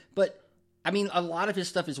it's weird. But I mean, a lot of his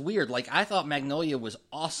stuff is weird. Like, I thought Magnolia was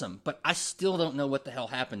awesome, but I still don't know what the hell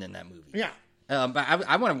happened in that movie. Yeah. But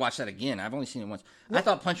I want to watch that again. I've only seen it once. I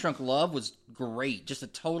thought Punch Drunk Love was great. Just a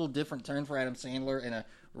total different turn for Adam Sandler and a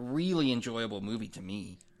really enjoyable movie to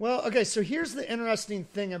me. Well, okay, so here's the interesting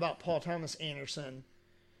thing about Paul Thomas Anderson.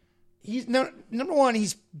 Number one,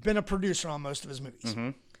 he's been a producer on most of his movies. Mm-hmm.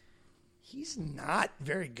 He's not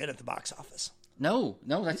very good at the box office. No,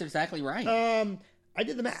 that's exactly right. I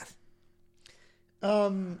did the math.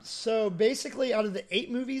 So basically, out of the 8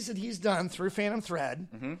 movies that he's done through Phantom Thread,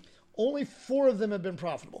 only 4 of them have been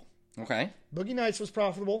profitable. Okay. Boogie Nights was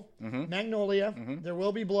profitable. Magnolia, There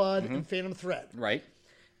Will Be Blood, and Phantom Thread. Right.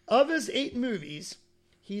 Of his 8 movies,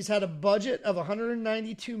 he's had a budget of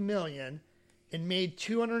 $192 million and made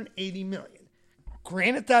 $280 million.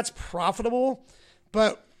 Granted, that's profitable,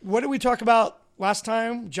 but what did we talk about last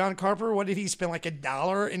time? John Carper, what did he spend, like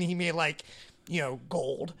 $1, and he made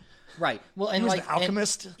gold. Right. Well, and he was like the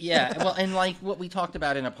alchemist. And like what we talked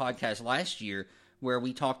about in a podcast last year, where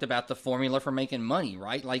we talked about the formula for making money,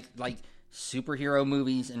 right? Like superhero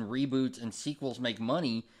movies and reboots and sequels make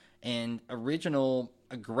money, and original,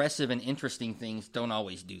 aggressive, and interesting things don't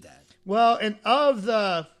always do that. Well, and of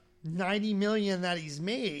the $90 million that he's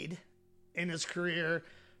made in his career,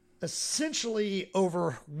 essentially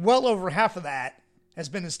well over half of that has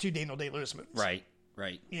been his 2 Daniel Day-Lewis movies. Right.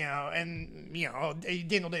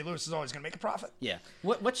 Daniel Day-Lewis is always going to make a profit. Yeah.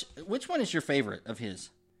 Which one is your favorite of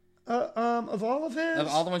his? Of all of his? Of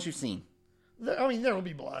all the ones you've seen? There Will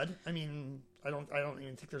Be Blood. I mean, I don't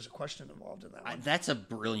even think there's a question involved in that one. That's a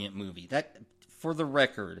brilliant movie. That, for the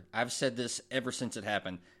record, I've said this ever since it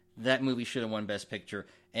happened. That movie should have won Best Picture.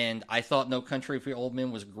 And I thought No Country for Old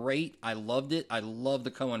Men was great. I loved it. I love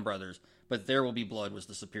the Coen brothers. But There Will Be Blood was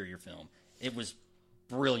the superior film. It was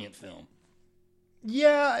brilliant film.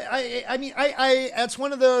 Yeah, I mean, that's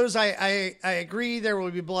one of those. I agree. There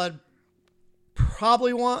Will Be Blood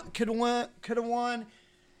probably could have won.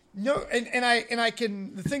 No, and I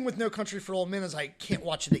can. The thing with No Country for Old Men is I can't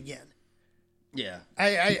watch it again. Yeah,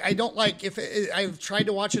 I don't like I've tried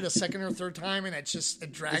to watch it a second or third time and it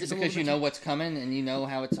drags. Is it because you know what's coming and you know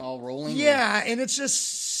how it's all rolling? Yeah, and it's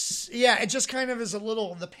just it just kind of is a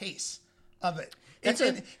little the pace of it. And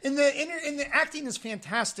the acting is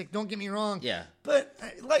fantastic. Don't get me wrong. Yeah. But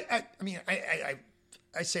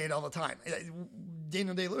I say it all the time.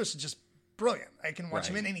 Daniel Day-Lewis is just brilliant. I can watch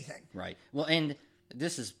him in anything. Right. Well, and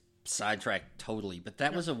this is sidetracked totally, but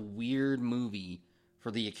that was a weird movie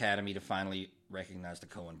for the Academy to finally recognize the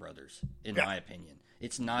Coen brothers, in my opinion.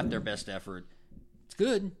 It's not their best effort. It's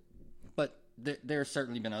good, but there have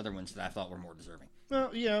certainly been other ones that I thought were more deserving.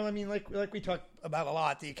 Well, I mean, like we talk about a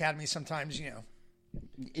lot, the Academy sometimes,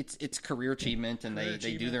 It's career achievement, and they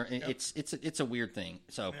do their. Yep. It's a weird thing.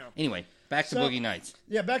 So anyway, back to Boogie Nights.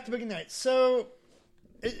 Yeah, back to Boogie Nights. So,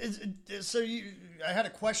 I had a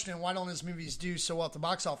question: why don't his movies do so well at the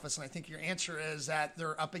box office? And I think your answer is that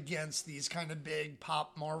they're up against these kind of big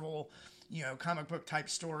pop Marvel, comic book type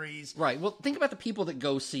stories. Right. Well, think about the people that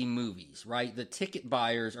go see movies. Right. The ticket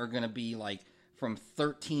buyers are going to be like from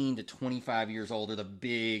 13 to 25 years old, are the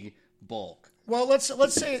big bulk. Well, let's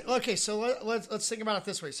say, okay, so let's think about it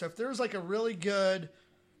this way. So if there's like a really good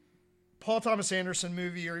Paul Thomas Anderson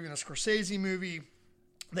movie or even a Scorsese movie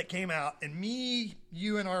that came out, and me,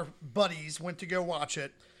 you, and our buddies went to go watch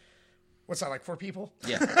it, what's that, like 4 people?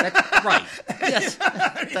 Yeah, that's right. Yes,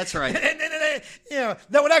 that's right. And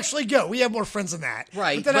that would actually go. We have more friends than that.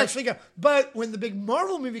 Right. But actually go. But when the big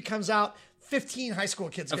Marvel movie comes out, 15 high school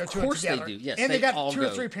kids go to it together. Of course they do, yes. And they got 2 or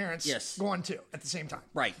 3 parents going too at the same time.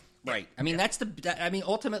 Right. Right. I mean,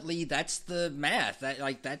 ultimately, that's the math.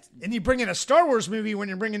 And you bring in a Star Wars movie when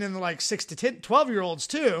you're bringing in the 6 to 10, 12-year-olds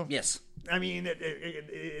too. Yes. I mean,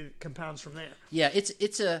 it compounds from there. Yeah,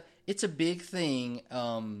 it's a big thing.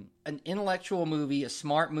 An intellectual movie, a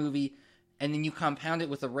smart movie, and then you compound it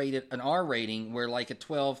with an R rating where like a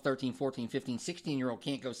 12, 13, 14, 15, 16-year-old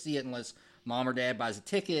can't go see it unless mom or dad buys a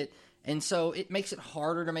ticket. And so it makes it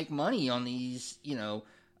harder to make money on these,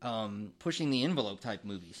 pushing the envelope type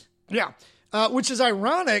movies. Yeah. Which is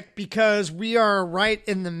ironic because we are right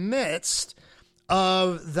in the midst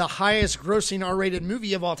of the highest grossing R-rated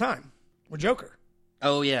movie of all time, with Joker.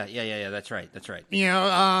 Oh, yeah. That's right. But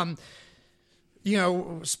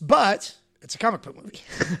it's a comic book movie.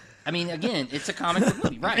 I mean, again, it's a comic book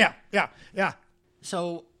movie, right? Yeah.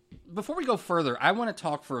 So before we go further, I want to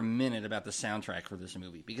talk for a minute about the soundtrack for this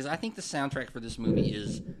movie, because I think the soundtrack for this movie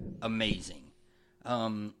is amazing.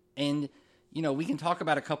 And, we can talk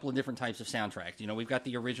about a couple of different types of soundtracks. We've got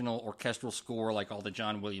the original orchestral score, like all the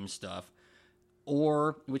John Williams stuff,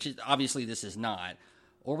 which is obviously this is not.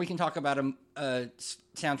 Or we can talk about a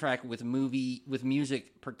soundtrack with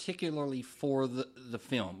music particularly for the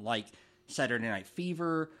film, like Saturday Night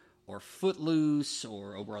Fever or Footloose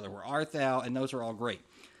or Oh Brother, Where Art Thou, and those are all great.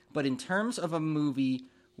 But in terms of a movie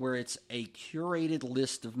where it's a curated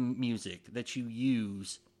list of music that you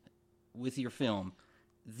use with your film,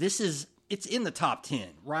 it's in the top 10,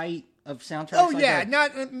 right, of soundtracks? Oh, yeah.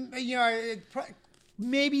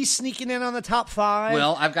 Maybe sneaking in on the top 5.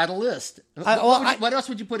 Well, I've got a list. What else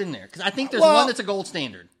would you put in there? Because I think there's one that's a gold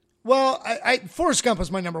standard. Well, Forrest Gump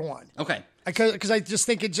was my number 1. Okay. Because I just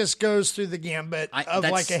think it just goes through the gambit of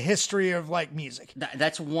like a history of like music.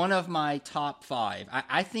 That's one of my top 5.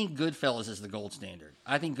 I think Goodfellas is the gold standard.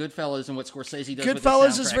 I think Goodfellas and what Scorsese does with the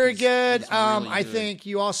soundtrack is very good. Is really I good. think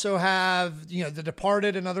you also have, The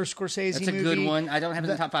Departed, another Scorsese movie. That's a good one. I don't have it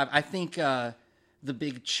in the top 5. I think The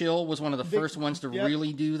Big Chill was one of the first ones to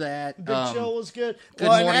really do that. Big Chill was good. Good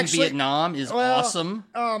Morning Vietnam is awesome.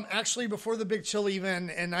 Actually, before The Big Chill even,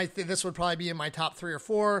 and I think this would probably be in my top 3 or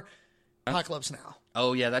 4, Apocalypse Now.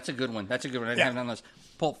 Oh, yeah, that's a good one. I didn't have it on this.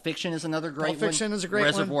 Pulp Fiction is another great one. Pulp Fiction is a great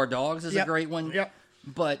Reservoir one. Dogs is a great one. Yep.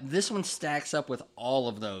 But this one stacks up with all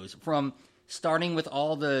of those, from starting with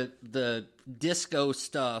all the disco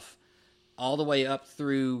stuff all the way up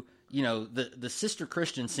through, the Sister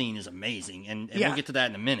Christian scene is amazing, and we'll get to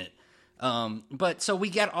that in a minute. But so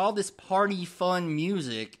we got all this party fun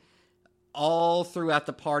music all throughout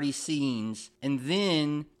the party scenes, and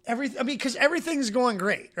then because everything's going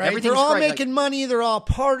great, right? Everything's they're all great. making money, they're all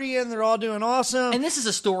partying, they're all doing awesome. And this is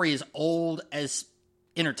a story as old as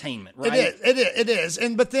entertainment, right? It is.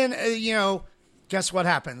 And but then guess what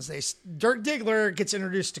happens? Dirk Diggler gets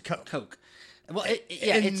introduced to coke. Well,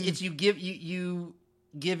 it's you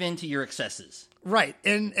give in to your excesses. Right.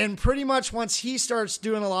 And pretty much once he starts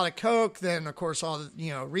doing a lot of coke, then of course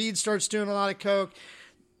Reed starts doing a lot of coke.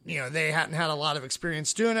 They hadn't had a lot of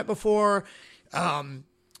experience doing it before.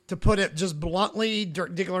 To put it just bluntly,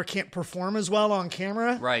 Dirk Diggler can't perform as well on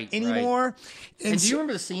camera anymore. Right. And do you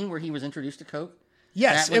remember the scene where he was introduced to coke?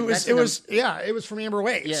 Yes, it was from Amber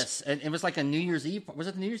Waves. Yes, and it was like a New Year's Eve. Was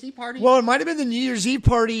it the New Year's Eve party? Well, it might have been the New Year's Eve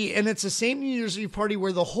party, and it's the same New Year's Eve party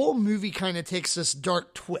where the whole movie kind of takes this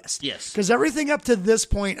dark twist. Yes. Because everything up to this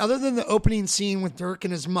point, other than the opening scene with Dirk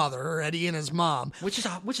and his mother, or Eddie and his mom. Which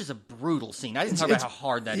is a brutal scene. I didn't talk about how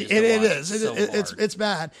hard that is to It watch. is. It's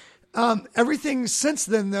bad. Everything since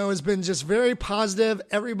then, though, has been just very positive.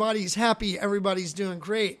 Everybody's happy. Everybody's doing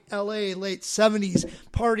great. LA, late 70s,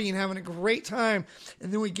 partying, having a great time.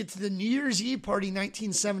 And then we get to the New Year's Eve party,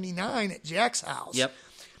 1979, at Jack's house. Yep.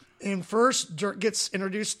 And first, Dirk gets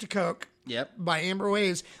introduced to coke by Amber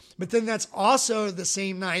Waves. But then that's also the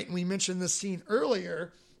same night, and we mentioned this scene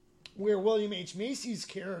earlier, where William H. Macy's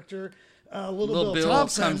character... Little Bill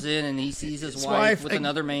Thompson comes in and he sees his wife with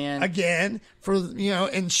another man again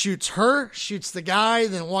and shoots the guy,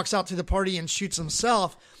 then walks out to the party and shoots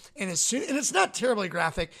himself. And it's not terribly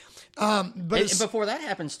graphic, but and before that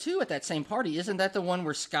happens too, at that same party, isn't that the one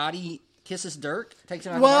where Scotty kisses Dirk, takes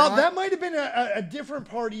him out? Well, that might have been a different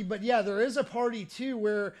party, but yeah, there is a party too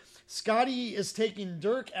where Scotty is taking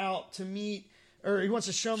Dirk out to meet, or he wants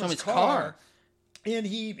to show him his car. And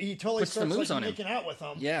he totally starts making out with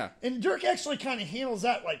him. Yeah. And Dirk actually kind of handles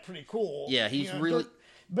that pretty cool. Yeah, he's really...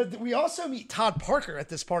 But we also meet Todd Parker at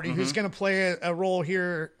this party, who's going to play a role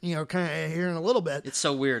here, kind of here in a little bit. It's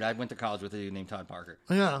so weird. I went to college with a dude named Todd Parker.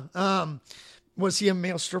 Yeah. Was he a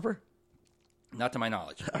male stripper? Not to my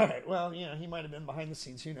knowledge. All right. Well, he might have been behind the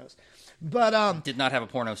scenes. Who knows? But did not have a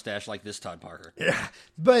porno stash like this Todd Parker. Yeah.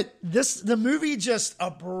 But the movie just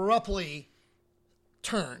abruptly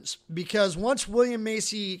turns, because once William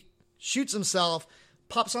Macy shoots himself,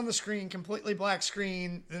 pops on the screen, completely black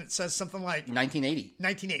screen, and it says something like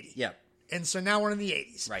 1980. Yeah. And so now we're in the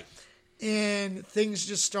 80s. Right. And things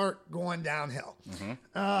just start going downhill.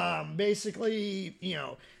 Mm-hmm. Basically,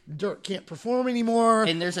 Dirk can't perform anymore.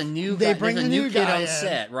 And there's a new guy, there's a new kid on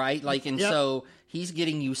set, right? So he's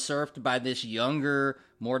getting usurped by this younger,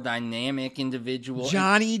 more dynamic individual.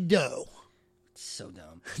 Johnny Doe. So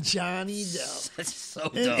dumb. Johnny Doe. That's so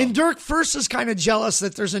dumb. And Dirk first is kind of jealous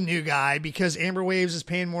that there's a new guy because Amber Waves is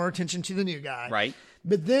paying more attention to the new guy. Right.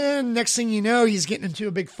 But then next thing you know, he's getting into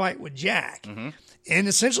a big fight with Jack. Mm-hmm. And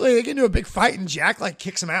essentially they get into a big fight and Jack like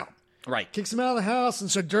kicks him out. Right. Kicks him out of the house. And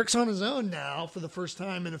so Dirk's on his own now for the first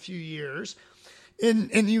time in a few years.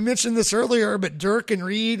 And you mentioned this earlier, but Dirk and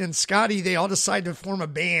Reed and Scotty, they all decide to form a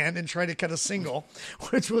band and try to cut a single,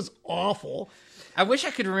 which was awful. I wish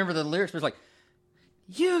I could remember the lyrics, but it's like,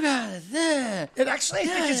 you got it there. It actually, I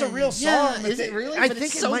think it's a real song. Yeah, is it really? I But think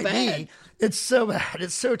it's it so might bad. be. It's so bad.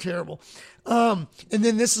 It's so terrible. And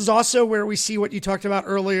then this is also where we see what you talked about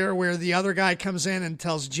earlier, where the other guy comes in and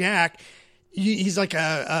tells Jack, he's like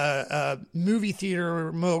a movie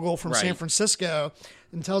theater mogul from San Francisco,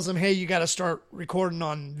 and tells him, hey, you got to start recording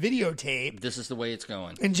on videotape. This is the way it's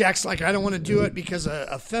going. And Jack's like, I don't want to do it because of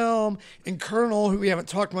a film. And Colonel, who we haven't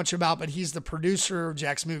talked much about, but he's the producer of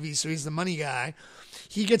Jack's movies, so he's the money guy.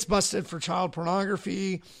 He gets busted for child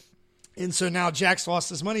pornography. And so now Jack's lost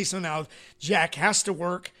his money. So now Jack has to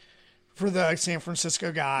work for the San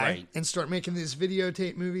Francisco guy and start making these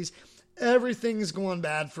videotape movies. Everything's going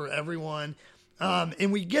bad for everyone.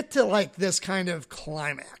 And we get to like this kind of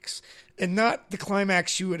climax, and not the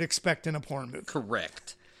climax you would expect in a porn movie.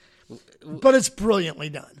 Correct. But it's brilliantly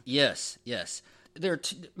done. Yes, yes. There are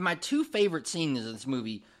my two favorite scenes in this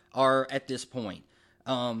movie are at this point.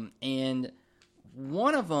 And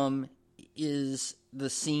one of them is the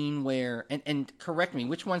scene where, and correct me,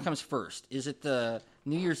 which one comes first? Is it the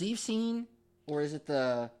New Year's Eve scene, or is it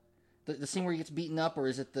the scene where he gets beaten up, or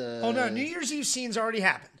is it the... Oh, no, New Year's Eve scene's already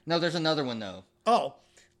happened. No, there's another one, though. Oh.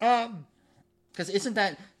 Because isn't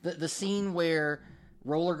that the scene where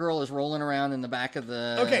Roller Girl is rolling around in the back of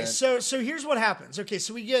the... Okay, so here's what happens. Okay,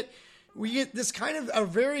 so we get this kind of a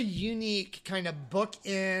very unique kind of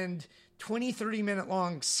bookend 20-30 minute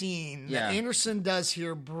long scene that Anderson does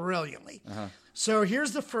here brilliantly. So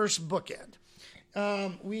here's the first bookend.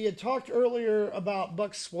 We had talked earlier about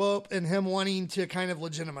Buck Swope and him wanting to kind of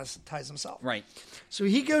legitimize himself. Right. So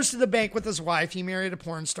he goes to the bank with his wife. He married a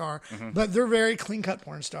porn star, but they're very clean-cut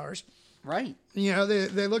porn stars. Right. You know,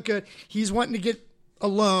 they look good. He's wanting to get a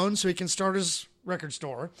loan so he can start his record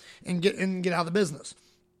store and get out of the business.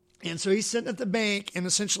 And so he's sitting at the bank and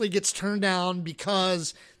essentially gets turned down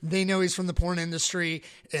because they know he's from the porn industry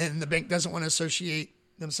and the bank doesn't want to associate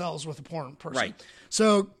themselves with a porn person. Right.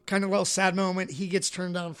 So kind of a little sad moment. He gets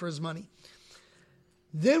turned down for his money.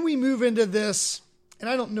 Then we move into this, and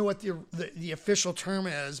I don't know what the official term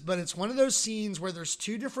is, but it's one of those scenes where there's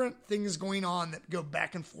two different things going on that go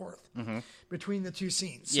back and forth between the two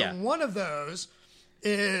scenes. So one of those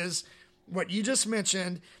is what you just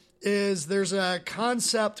mentioned, is there's a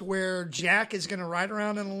concept where Jack is going to ride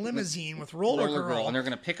around in a limousine with Roller Girl. And they're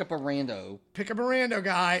going to pick up a rando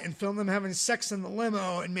guy and film them having sex in the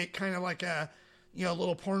limo and make kind of like a,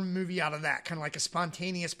 little porn movie out of that, kind of like a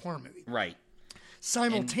spontaneous porn movie. Right.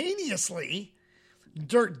 Simultaneously,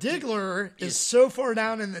 Dirk Diggler is so far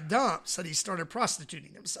down in the dumps that he started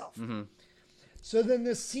prostituting himself. So then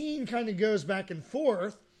this scene kind of goes back and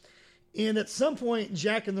forth, and at some point,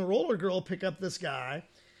 Jack and the Roller Girl pick up this guy,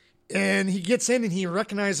 and he gets in and he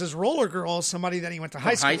recognizes Roller Girl as somebody that he went to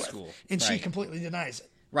high school with, and she completely denies it.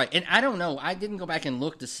 Right, and I don't know. I didn't go back and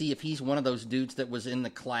look to see if he's one of those dudes that was in the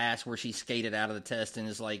class where she skated out of the test and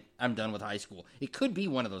is like, I'm done with high school. It could be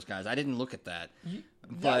one of those guys. I didn't look at that.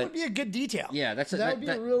 That would be a good detail. Yeah, that would be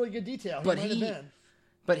a really good detail.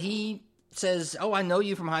 But he says, oh, I know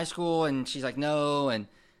you from high school, and she's like, no, and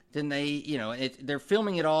then they, they're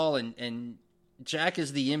filming it all, and Jack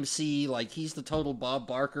is the MC, like he's the total Bob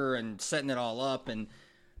Barker and setting it all up, and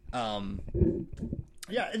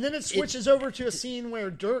yeah, and then it switches over to a scene where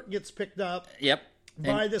Dirk gets picked up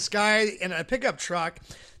by this guy in a pickup truck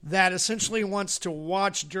that essentially wants to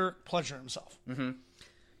watch Dirk pleasure himself.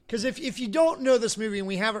 Because if you don't know this movie, and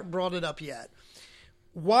we haven't brought it up yet,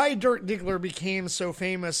 why Dirk Diggler became so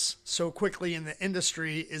famous so quickly in the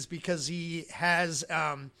industry is because he has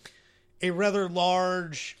a rather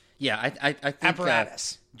large I think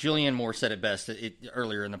apparatus. Julianne Moore said it best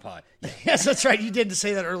earlier in the pod. Yes, that's right. You did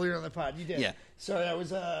say that earlier in the pod. You did. Yeah. Sorry, I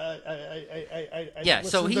was yeah.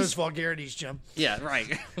 So he's those vulgarities, Jim. Yeah, right.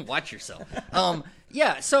 Watch yourself.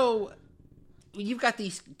 So you've got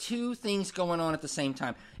these two things going on at the same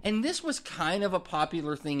time, and this was kind of a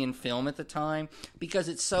popular thing in film at the time because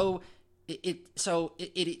it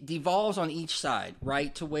devolves on each side,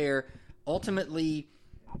 right? To where ultimately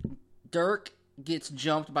Dirk gets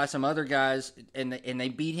jumped by some other guys and they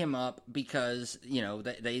beat him up because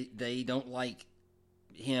they don't like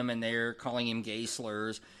him and they're calling him gay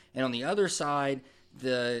slurs, and on the other side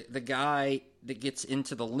the guy that gets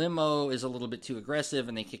into the limo is a little bit too aggressive,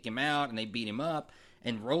 and they kick him out, and they beat him up,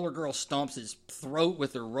 and Roller Girl stomps his throat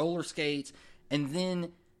with her roller skates, and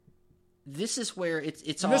then this is where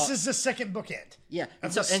it's all... This is the second bookend. Yeah.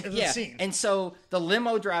 Of the scene. And so the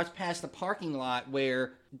limo drives past the parking lot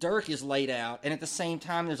where Dirk is laid out, and at the same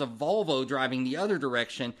time there's a Volvo driving the other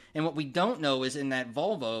direction, and what we don't know is in that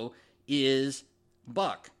Volvo is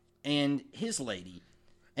Buck and his lady.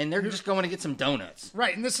 And they're just going to get some donuts.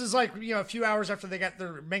 Right, and this is like, a few hours after they got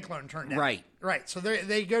their bank loan turned down. Right. Right, so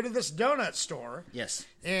they go to this donut store. Yes.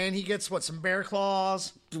 And he gets, some bear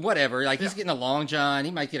claws? Whatever, he's getting a Long John,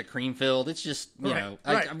 he might get a cream filled. It's just,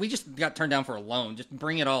 Right. We just got turned down for a loan. Just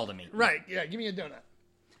bring it all to me. Right, yeah, give me a donut.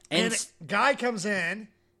 And guy comes in.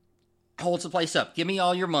 Holds the place up. Give me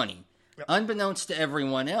all your money. Yep. Unbeknownst to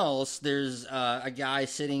everyone else, there's a guy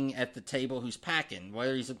sitting at the table who's packing,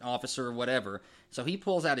 whether he's an officer or whatever. So he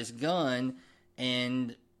pulls out his gun,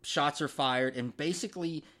 and shots are fired, and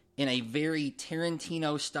basically in a very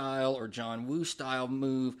Tarantino style or John Woo style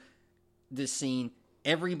move, this scene,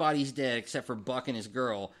 everybody's dead except for Buck and his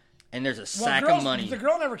girl, and there's a sack of money. The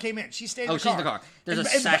girl never came in. She stayed in the car. Oh, she's in the car. There's a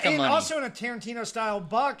sack of money. And also in a Tarantino style,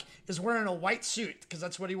 Buck is wearing a white suit because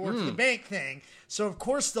that's what he wore to the bank thing. So, of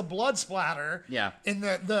course, the blood splatter and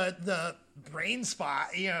the brain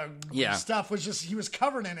spot, stuff was just, he was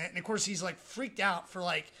covered in it. And, of course, he's, freaked out for,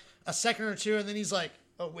 a second or two. And then he's like,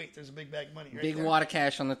 oh, wait, there's a big bag of money right there. Big wad of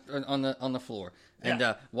cash on the floor.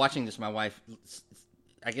 And watching this, my wife,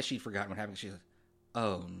 I guess she'd forgotten what happened. She's like,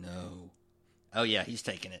 oh, no. Oh, yeah, he's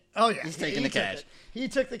taking it. Oh, yeah. He's taking the cash. He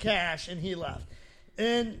took the cash, and he left.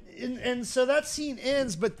 And so that scene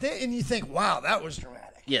ends, but then, and you think, wow, that was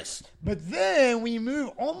dramatic. Yes. But then we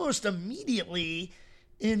move almost immediately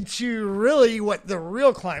into really what the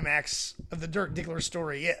real climax of the Dirk Diggler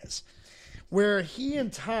story is, where he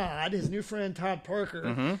and Todd, his new friend Todd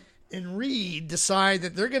Parker, and Reed decide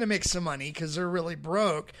that they're going to make some money because they're really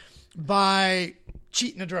broke by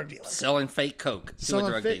cheating a drug dealer. Selling fake coke to a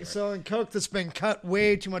drug dealer. Selling coke that's been cut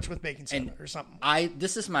way too much with baking soda or something.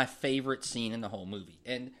 This is my favorite scene in the whole movie.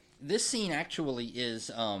 And this scene actually is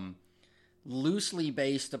loosely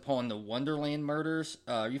based upon the Wonderland murders.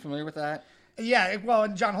 Are you familiar with that? Yeah, well,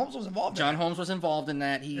 and John Holmes was involved in that. John Holmes was involved in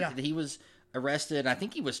that. He was arrested. I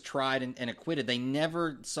think he was tried and acquitted. They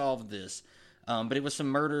never solved this. But it was some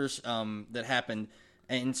murders that happened.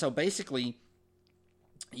 And so basically,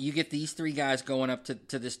 you get these three guys going up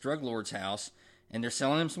to this drug lord's house, and they're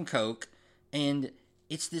selling him some coke. And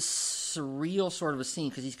it's this surreal sort of a scene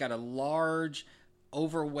because he's got a large,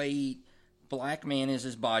 overweight black man as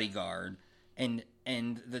his bodyguard. And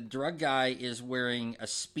the drug guy is wearing a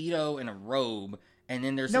Speedo and a robe. And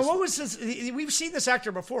then there's what was this? We've seen this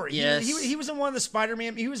actor before. Yes. He was in one of the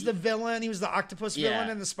Spider-Man. He was the villain. He was the octopus villain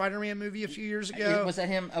in the Spider-Man movie a few years ago. Was that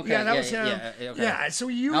him? Okay. Yeah, that was him. Yeah, okay. Yeah, so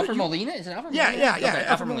Alfred Molina? Is it Alfred Molina? Yeah. Okay,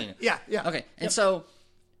 Alfred Molina. Yeah. Okay, and so...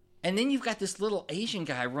 And then you've got this little Asian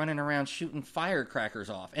guy running around shooting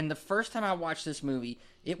firecrackers off. And the first time I watched this movie,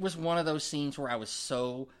 it was one of those scenes where I was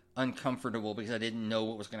so uncomfortable because I didn't know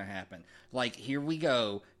what was going to happen. Like, here we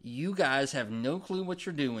go. You guys have no clue what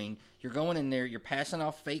you're doing. You're going in there. You're passing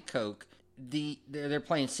off fake coke. They're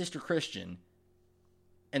playing Sister Christian.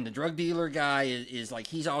 And the drug dealer guy is like,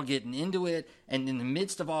 he's all getting into it. And in the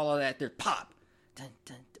midst of all of that, there's pop. Dun,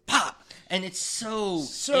 dun, dun, pop. And it's so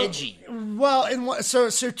edgy. Well, and so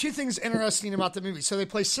two things interesting about the movie. So they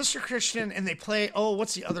play Sister Christian, and they play,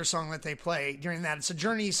 what's the other song that they play during that? It's a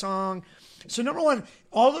Journey song. So number one,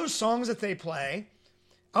 all those songs that they play,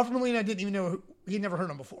 Alfred Molina didn't even know, he'd never heard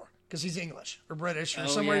them before because he's English or British or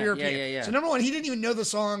somewhere European. Yeah. So number one, he didn't even know the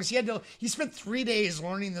songs. He spent 3 days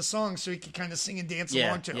learning the songs so he could kind of sing and dance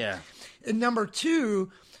along to them. Yeah. And number two,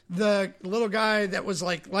 the little guy that was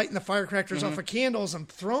like lighting the firecrackers off of candles and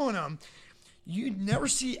throwing them, you'd never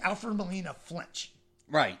see Alfred Molina flinch.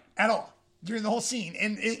 Right. At all during the whole scene.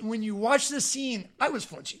 And when you watch this scene, I was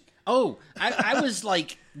flinching. Oh, I was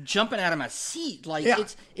like jumping out of my seat. Like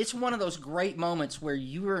it's one of those great moments where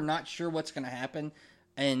you are not sure what's going to happen,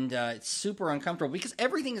 and it's super uncomfortable because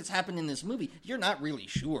everything that's happened in this movie, you're not really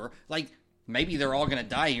sure. Like maybe they're all going to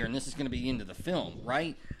die here, and this is going to be the end of the film,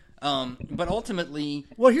 right? But ultimately,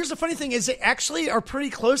 well, here's the funny thing: is they actually are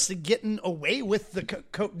pretty close to getting away with the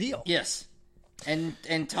coke deal. Yes.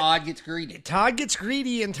 And Todd gets greedy.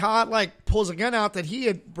 And Todd pulls a gun out that he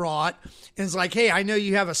had brought and is like, hey, I know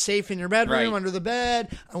you have a safe in your bedroom under the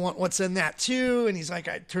bed. I want what's in that too. And he's like,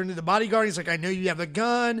 I turned to the bodyguard. He's like, I know you have a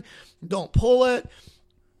gun. Don't pull it.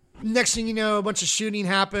 Next thing you know, a bunch of shooting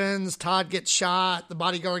happens. Todd gets shot. The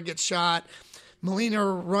bodyguard gets shot. Molina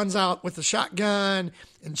runs out with the shotgun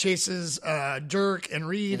and chases Dirk and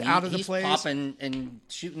Reed out of the place. He's popping and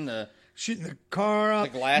shooting shooting the car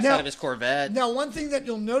up. The glass out of his Corvette. Now, one thing that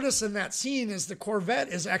you'll notice in that scene is the Corvette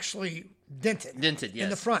is actually dented. Yes. In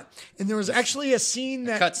the front. And there was actually a scene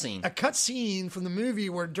a cut scene from the movie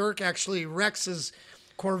where Dirk actually wrecks his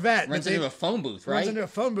Corvette. Runs into a phone booth, right? Runs into a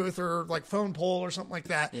phone booth or like phone pole or something like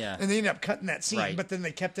that. Yeah. And they end up cutting that scene, Right. but then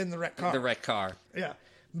they kept in the wrecked car. The wrecked car. Yeah.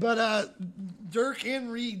 But Dirk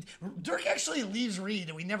and Reed, Dirk actually leaves Reed,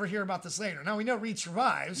 and we never hear about this later. Now we know Reed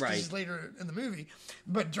survives because he's later in the movie,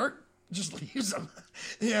 but Dirk just leaves him,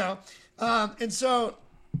 and so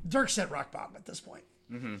Dirk's at rock bottom at this point.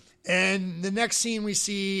 Mm-hmm. And the next scene we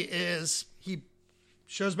see is he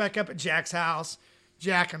shows back up at Jack's house.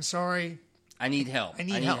 Jack, I'm sorry. I need help. I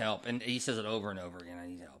need help. And he says it over and over again. I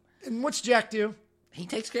need help. And what's Jack do? He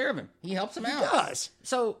takes care of him. He helps him out. He does.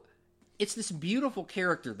 So it's this beautiful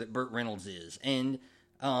character that Burt Reynolds is. And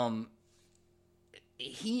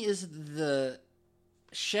he is the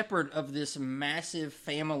shepherd of this massive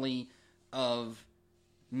family of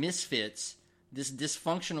misfits, this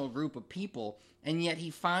dysfunctional group of people. And yet he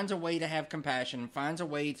finds a way to have compassion, finds a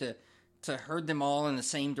way to herd them all in the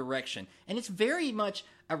same direction. And it's very much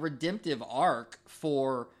a redemptive arc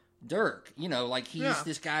for Dirk. Like he's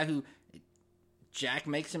this guy who Jack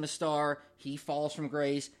makes him a star. He falls from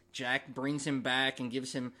grace. Jack brings him back and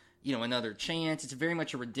gives him, another chance. It's very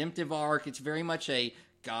much a redemptive arc. It's very much a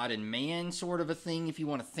God and man sort of a thing, if you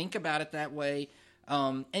want to think about it that way.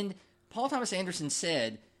 And Paul Thomas Anderson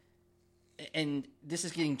said, and this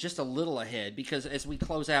is getting just a little ahead because as we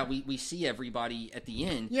close out, we see everybody at the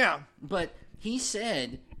end. Yeah. But he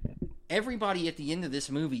said everybody at the end of this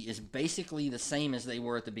movie is basically the same as they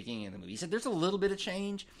were at the beginning of the movie. He said there's a little bit of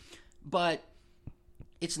change, but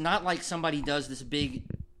it's not like somebody does this big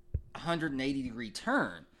 180-degree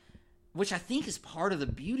turn, which I think is part of the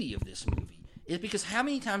beauty of this movie. Is because how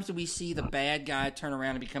many times do we see the bad guy turn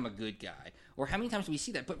around and become a good guy? Or how many times do we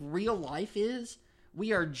see that? But real life is...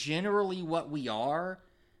 we are generally what we are,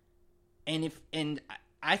 and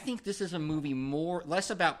I think this is a movie less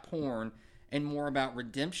about porn and more about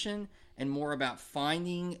redemption and more about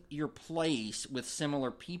finding your place with similar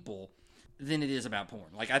people than it is about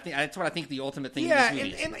porn. Like I think that's what I think the ultimate thing. Yeah, of this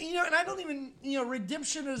movie is. and I don't even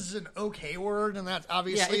redemption is an okay word, and that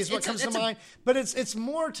obviously is what comes to mind. But it's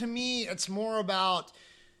more to me. It's more about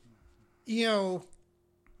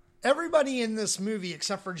everybody in this movie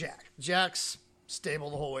except for Jack. Jack's stable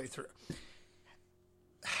the whole way through,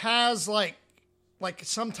 has like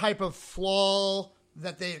some type of flaw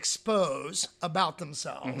that they expose about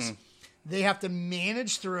themselves. Mm-hmm. They have to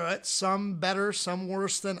manage through it, some better, some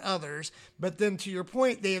worse than others. But then to your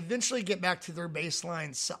point, they eventually get back to their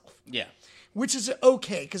baseline self. Yeah. Which is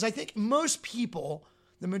okay, because I think most people,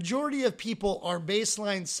 the majority of people, our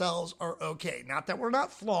baseline selves are okay. Not that we're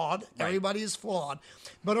not flawed. Right. Everybody is flawed.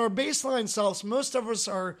 But our baseline selves, most of us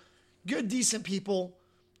are good, decent people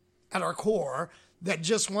at our core that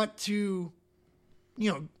just want to,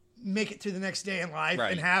 make it to the next day in life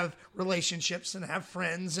and have relationships and have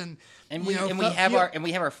friends and we have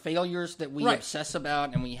our failures that we obsess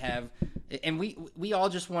about and we all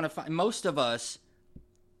just want to find. Most of us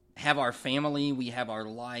have our family, we have our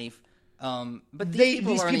life. But these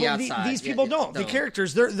people are on the outside. These people don't. The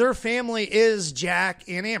characters, their family is Jack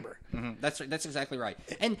and Amber. Mm-hmm. That's exactly right.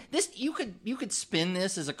 And this you could spin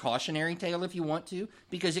this as a cautionary tale if you want to,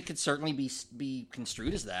 because it could certainly be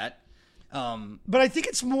construed as that. But I think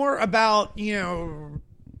it's more about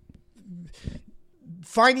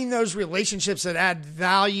finding those relationships that add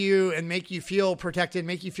value and make you feel protected,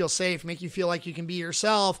 make you feel safe, make you feel like you can be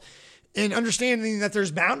yourself, and understanding that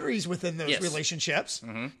there's boundaries within those relationships.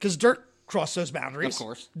 Because Dirk crossed those boundaries, of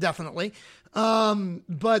course, definitely.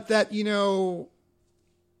 But that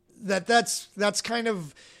that's kind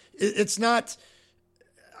of, it's not,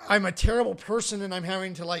 I'm a terrible person and I'm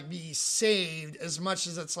having to be saved, as much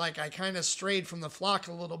as it's like I kind of strayed from the flock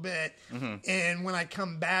a little bit. Mm-hmm. And when I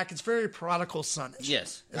come back, it's very prodigal son-ish.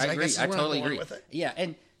 Yes, I agree. I totally agree with it. Yeah.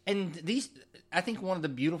 And these, I think one of the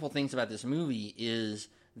beautiful things about this movie is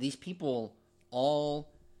these people all,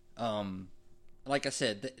 like I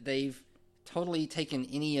said, they've totally taken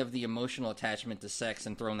any of the emotional attachment to sex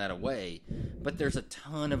and thrown that away. But there's a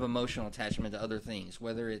ton of emotional attachment to other things,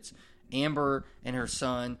 whether it's Amber and her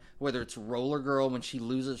son, whether it's Roller Girl when she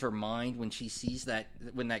loses her mind when she sees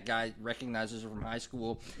when that guy recognizes her from high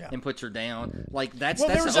school and puts her down.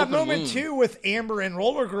 There was that moment too with Amber and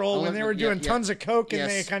Roller Girl when they were doing tons of coke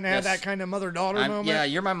and they kind of had that kind of mother-daughter moment. Yeah,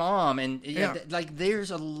 you're my mom, and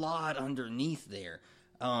there's a lot underneath there.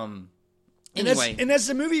 Anyway, and as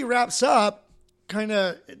the movie wraps up, kind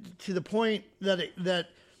of to the point that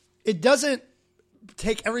it doesn't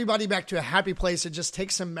take everybody back to a happy place. It just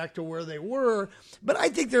takes them back to where they were. But I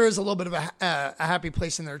think there is a little bit of a happy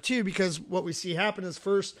place in there too, because what we see happen is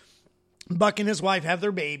first Buck and his wife have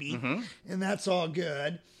their baby, and that's all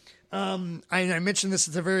good. I mentioned this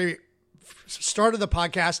at the very start of the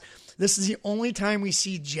podcast. This is the only time we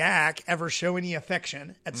see Jack ever show any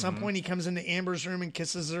affection. At some point, he comes into Amber's room and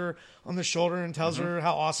kisses her on the shoulder and tells her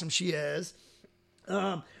how awesome she is.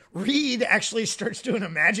 Reed actually starts doing a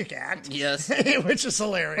magic act. Yes. Which is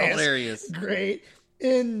hilarious. Hilarious. Great.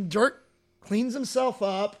 And Dirk cleans himself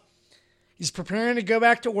up. He's preparing to go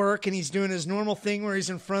back to work, and he's doing his normal thing where he's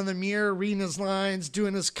in front of the mirror, reading his lines,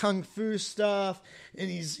 doing his kung fu stuff. And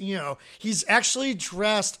he's actually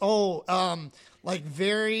dressed, like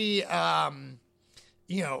very,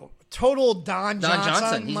 total Don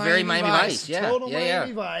Johnson. He's very Miami Vice. Yeah. Total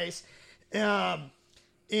Miami Vice.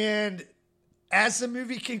 And as the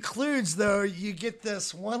movie concludes, though, you get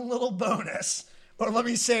this one little bonus, or let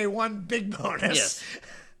me say one big bonus. Yes.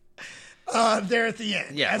 There at the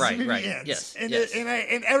end. Yeah, as right, the movie right. ends. Yes, and, yes.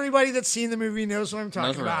 and everybody that's seen the movie knows what I'm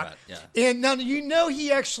talking about. Yeah. And now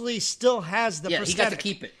he actually still has the prosthetic. He got to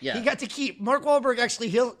keep it. Yeah. He got to keep. Mark Wahlberg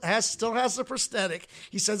actually still has the prosthetic.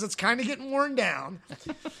 He says it's kind of getting worn down.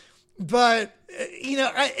 But,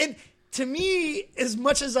 and to me, as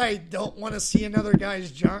much as I don't want to see another guy's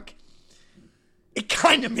junk, it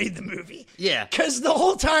kind of made the movie. Yeah. Because the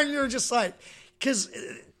whole time you were just like,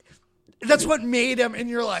 that's what made him,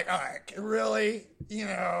 and you're like, all right, really?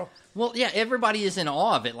 Well, yeah, everybody is in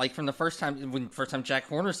awe of it. Like, from the first time Jack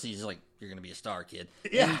Horner sees, like, you're going to be a star, kid.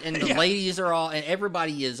 Yeah. And the ladies are all, and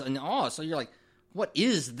everybody is in awe. So you're like, what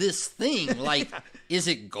is this thing? Like, is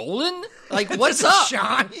it golden? Like, what's up?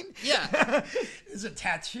 Shine? Yeah. Is it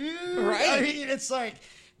tattoo? Right. I mean, it's like,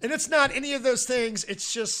 and it's not any of those things.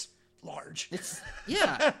 It's just large.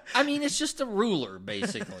 I mean, it's just a ruler,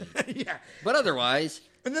 basically. Yeah. But otherwise.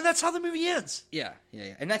 And then that's how the movie ends. Yeah.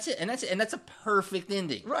 And that's it. And that's a perfect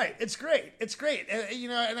ending. Right. It's great.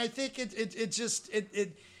 And I think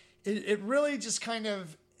it really just kind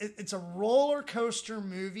of, it's a roller coaster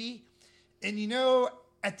movie. And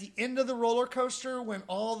at the end of the roller coaster, when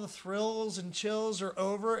all the thrills and chills are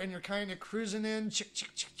over and you're kind of cruising in, chick,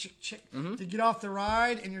 to get off the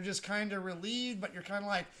ride, and you're just kind of relieved, but you're kind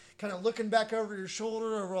of looking back over your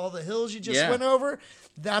shoulder over all the hills you just went over.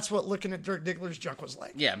 That's what looking at Dirk Diggler's junk was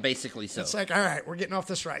like. Yeah, basically so. It's like, all right, we're getting off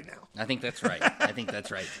this ride now. I think that's right.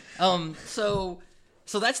 So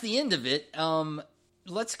that's the end of it.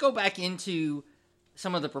 Let's go back into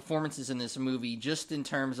some of the performances in this movie, just in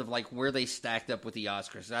terms of like where they stacked up with the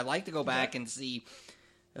Oscars. I'd like to go back and see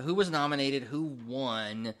who was nominated, who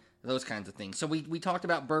won, those kinds of things. So we talked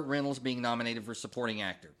about Burt Reynolds being nominated for supporting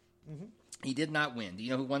actor. Mm-hmm. He did not win. Do you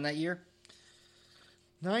know who won that year?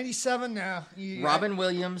 97 now. Robin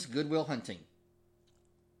Williams, Good Will Hunting.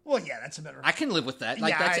 Well, yeah, that's a better. I can live with that.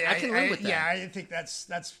 I can live with that. Yeah, I think that's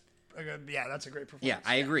a good. Yeah, that's a great performance. Yeah,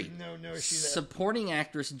 I agree. No issue there. Supporting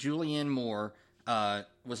actress Julianne Moore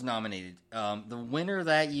was nominated. The winner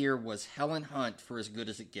that year was Helen Hunt for As Good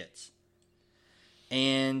as It Gets.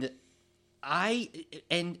 And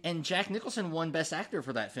Jack Nicholson won Best Actor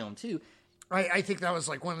for that film too. I think that was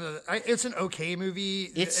like one of the. It's an okay movie.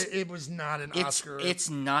 It was not an Oscar. It's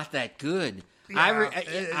not that good.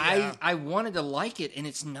 Yeah, I wanted to like it, and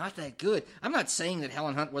it's not that good. I'm not saying that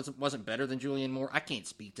Helen Hunt wasn't better than Julianne Moore. I can't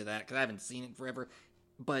speak to that because I haven't seen it forever.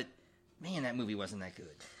 But man, that movie wasn't that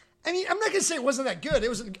good. I mean, I'm not gonna say it wasn't that good. It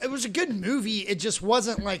was a good movie. It just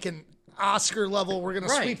wasn't like an Oscar level. We're gonna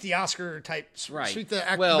sweep the Oscar type. Sweep the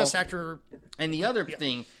Best Actor. And the other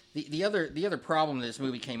thing. The other problem this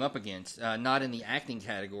movie came up against, not in the acting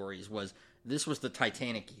categories, was this was the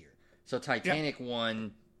Titanic year. So Titanic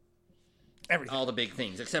won everything, all the big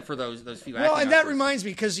things, except for those few. Well, acting and that Oscars. reminds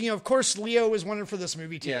me, because of course Leo was wanted for this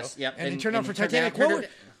movie too. Yes, yep. And he turned out for Titanic.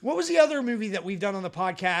 What was the other movie that we've done on the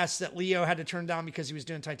podcast that Leo had to turn down because he was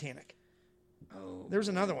doing Titanic? Oh, there was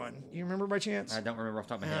another one. You remember by chance? I don't remember off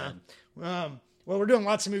the top of my head. Well, we're doing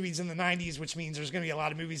lots of movies in the 90s, which means there's going to be a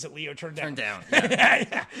lot of movies that Leo turned down.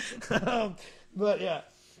 Yeah. But yeah.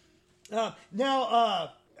 Now,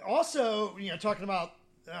 also, talking about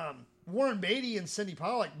Warren Beatty and Cindy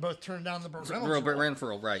Pollock both turned down the Burt Reynolds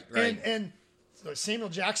role. Right. And Samuel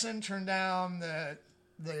Jackson turned down the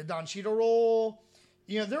Don Cheadle role.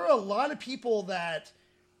 There were a lot of people that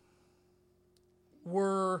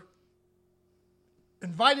were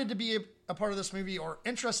invited to be a part of this movie or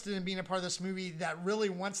interested in being a part of this movie that really,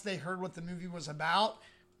 once they heard what the movie was about,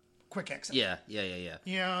 quick exit. Yeah.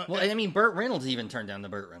 Well, I mean, Burt Reynolds even turned down the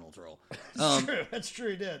Burt Reynolds role. That's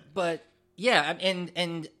true, he did. But yeah,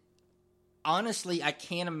 and honestly, I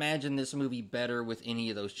can't imagine this movie better with any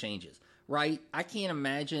of those changes. right? I can't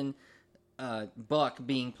imagine Buck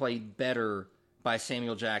being played better by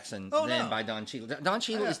Samuel Jackson than by Don Cheadle. Don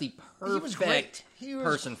Cheadle is the perfect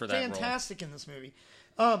person for that role. Fantastic in this movie.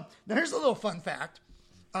 Now, here's a little fun fact.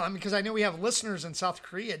 Because I know we have listeners in South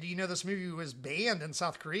Korea. Do you know this movie was banned in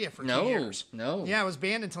South Korea for 2 years? No. Yeah, it was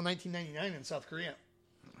banned until 1999 in South Korea.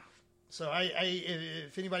 So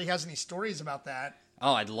if anybody has any stories about that.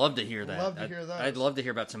 Oh, I'd love to hear that. I'd love to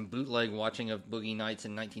hear about some bootleg watching of Boogie Nights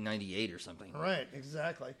in 1998 or something. Right,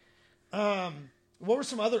 exactly. What were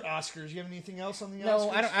some other Oscars? You have anything else on the Oscars?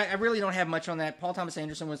 No, I really don't have much on that. Paul Thomas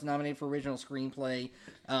Anderson was nominated for original screenplay,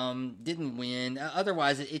 didn't win.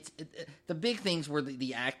 Otherwise, the big things were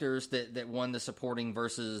the actors that won the supporting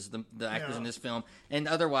versus the actors in this film. And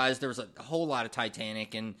otherwise, there was a whole lot of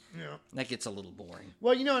Titanic, and that gets a little boring.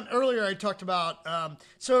 Well, and earlier I talked about, and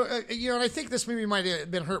I think this movie might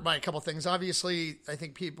have been hurt by a couple things. Obviously, I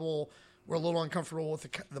think people were a little uncomfortable with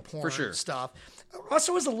the porn stuff.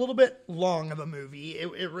 Also, it was a little bit long of a movie.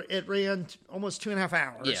 It ran almost 2.5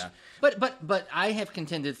 hours. Yeah, but I have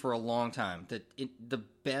contended for a long time that the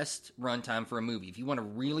best runtime for a movie, if you want to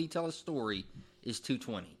really tell a story, is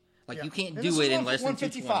 2:20. You can't do it in less than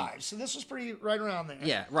 1:55. So this was pretty right around there.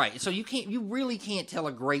 Yeah, right. So you really can't tell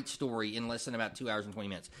a great story in less than about 2 hours and 20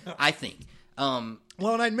 minutes. I think. Well,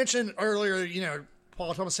 and I mentioned earlier,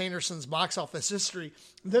 Paul Thomas Anderson's box office history.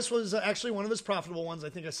 This was actually one of his profitable ones. I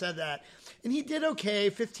think I said that. And he did okay,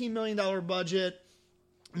 $15 million budget,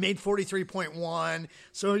 made 43.1.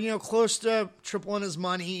 So, close to tripling his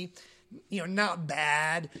money. Not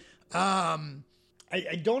bad.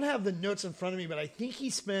 I don't have the notes in front of me, but I think he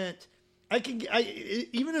spent,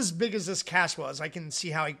 even as big as this cast was, I can see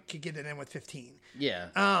how he could get it in with 15. Yeah.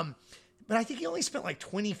 But I think he only spent like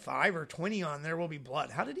 25 or 20 on There Will Be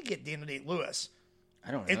Blood. How did he get Daniel Day-Lewis? I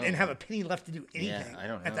don't know. And have a penny left to do anything I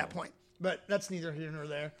don't know. at that point. But that's neither here nor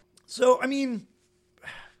there. So, I mean,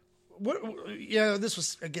 this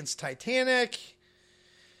was against Titanic.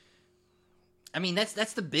 I mean,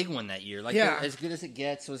 that's the big one that year. As Good as It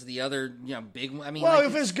Gets was the other, big one. I mean,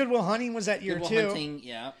 if it was Good Will Hunting was that year too. Good Will Hunting,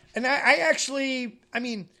 yeah. And I actually,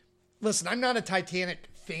 listen, I'm not a Titanic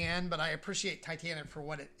fan, but I appreciate Titanic for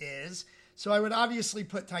what it is. So I would obviously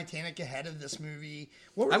put Titanic ahead of this movie.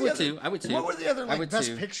 I would too. What were the other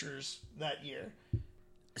best pictures that year?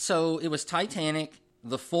 So it was Titanic,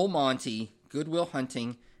 The Full Monty, Good Will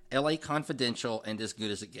Hunting, L.A. Confidential, and As Good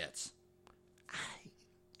as It Gets.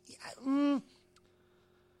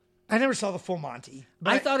 I never saw The Full Monty.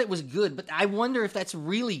 I thought it was good, but I wonder if that's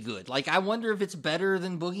really good. I wonder if it's better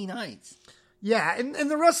than Boogie Nights. Yeah, and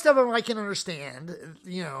the rest of them I can understand.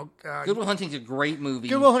 Good Will Hunting's a great movie.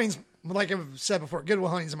 Good Will Hunting's, like I've said before, Good Will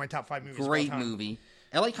Hunting's in my top 5 movies. Great movie.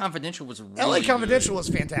 L.A. Confidential was really L.A. Confidential good. was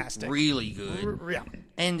fantastic. Really good. Yeah.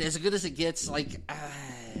 And As Good as It Gets,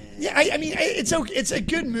 Yeah, I mean, it's a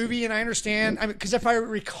good movie, and I understand. Because if I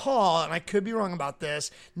recall, and I could be wrong about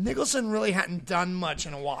this, Nicholson really hadn't done much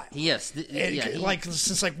in a while. Yes,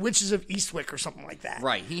 since Witches of Eastwick or something like that.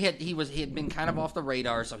 Right. He had been kind of off the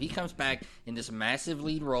radar, so he comes back in this massive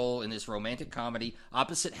lead role in this romantic comedy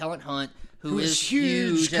opposite Helen Hunt, who is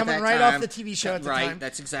huge coming right time. off the TV show at the time. Right,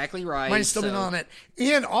 that's exactly right. Mine's still been on it.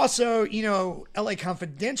 And also, L.A.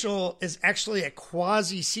 Confidential is actually a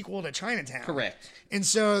quasi sequel to Chinatown. Correct. And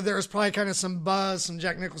so there was probably kind of some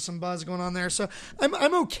Jack Nicholson buzz going on there. So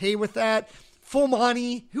I'm okay with that. Full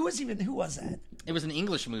Monty. Who was that? It was an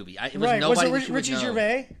English movie. It was right. nobody. Was it Richie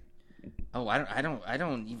Gervais? Oh, I don't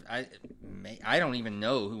even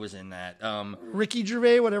know who was in that. Ricky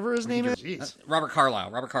Gervais, whatever his name is. Robert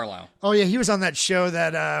Carlyle. Oh yeah, he was on that show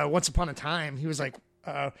that Once Upon a Time. He was like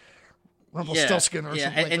Rumpelstiltskin or something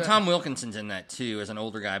like that. And Tom Wilkinson's in that too as an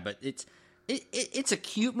older guy. But it's a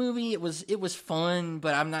cute movie. It was fun,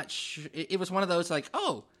 but I'm not sure. It was one of those that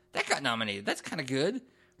got nominated. That's kind of good.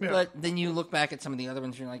 Yeah. But then you look back at some of the other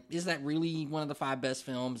ones, and you're like, is that really one of the 5 best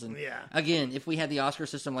films? And again, if we had the Oscar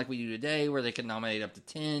system like we do today, where they could nominate up to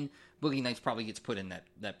 10, Boogie Nights probably gets put in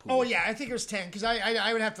that pool. Oh, yeah, I think it was 10, because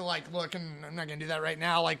I would have to, look, and I'm not going to do that right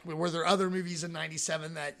now. Were there other movies in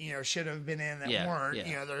 97 that, should have been in that weren't?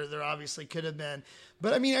 Yeah. There obviously could have been.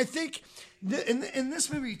 But, I think in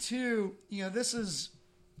this movie, too, this is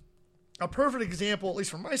a perfect example, at least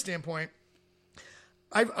from my standpoint.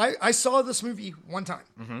 I saw this movie one time.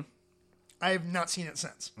 Mm-hmm. I have not seen it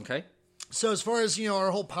since. Okay. So as far as,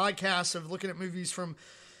 our whole podcast of looking at movies from,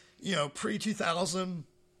 pre-2000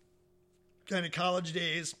 kind of college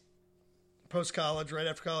days, post-college, right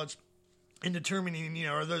after college, and determining,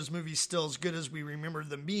 are those movies still as good as we remember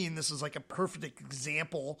them being, this is like a perfect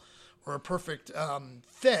example or a perfect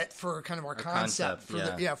fit for kind of our concept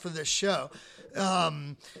for this show.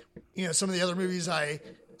 Some of the other movies I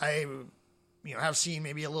have seen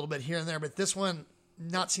maybe a little bit here and there, but this one,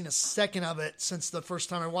 not seen a second of it since the first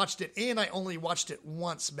time I watched it, and I only watched it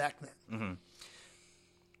once back then. Mm-hmm.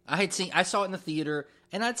 I saw it in the theater,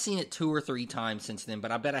 and I'd seen it 2 or 3 times since then,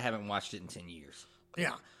 but I bet I haven't watched it in 10 years.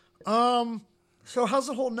 Yeah. So how's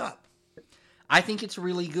it holding up? I think it's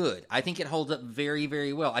really good. I think it holds up very,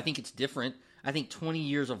 very well. I think it's different. I think 20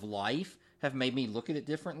 years of life have made me look at it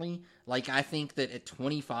differently. Like, I think that at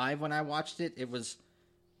 25 when I watched it,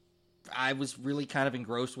 I was really kind of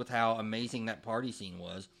engrossed with how amazing that party scene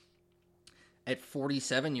was. At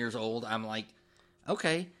 47 years old, I'm like,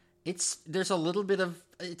 okay, it's a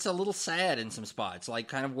little sad in some spots, like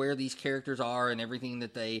kind of where these characters are and everything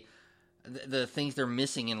that the things they're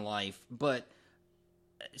missing in life. But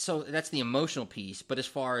so that's the emotional piece. But as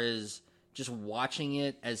far as just watching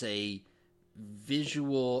it as a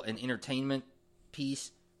visual and entertainment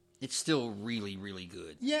piece, it's still really, really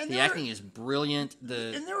good. Yeah, the acting is brilliant.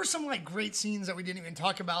 And there were some like great scenes that we didn't even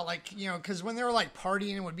talk about, like, because when they were like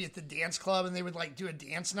partying and would be at the dance club and they would like do a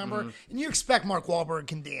dance number, and you expect Mark Wahlberg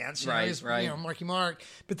can dance, right? Marky Mark,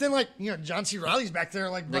 but then like John C. Reilly's back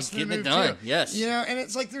there like busting the move done. Too. Yes, and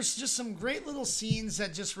it's like there's just some great little scenes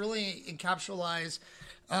that just really encapsulize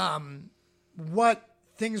what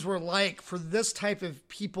things were like for this type of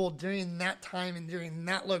people during that time and during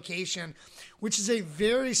that location, which is a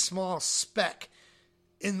very small speck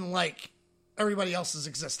in like everybody else's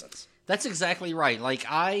existence. That's exactly right. Like,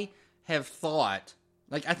 I have thought,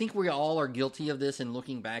 like, I think we all are guilty of this in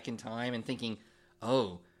looking back in time and thinking,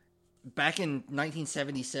 oh, back in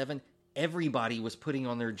 1977, everybody was putting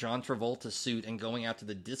on their John Travolta suit and going out to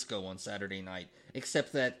the disco on Saturday night,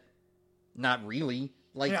 except that not really.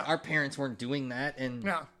 Like, our parents weren't doing that, and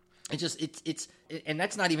it's and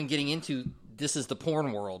that's not even getting into this is the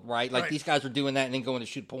porn world, right? Like, these guys were doing that and then going to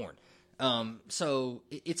shoot porn. So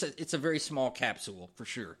it's a very small capsule for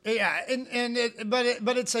sure. Yeah,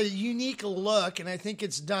 but it's a unique look, and I think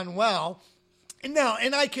it's done well. And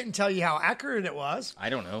I couldn't tell you how accurate it was. I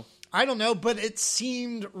don't know, but it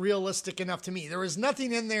seemed realistic enough to me. There was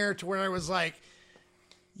nothing in there to where I was like,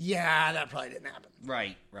 yeah, that probably didn't happen.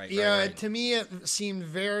 Right. To me, it seemed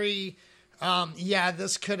very,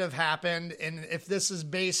 this could have happened. And if this is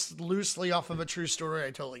based loosely off of a true story,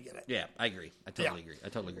 I totally get it. Yeah, I agree. I totally agree.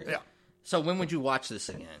 Yeah. So when would you watch this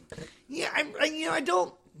again? Yeah, I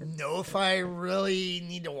don't know if I really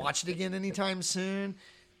need to watch it again anytime soon.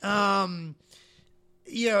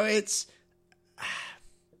 It's,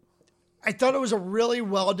 I thought it was a really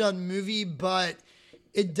well done movie, but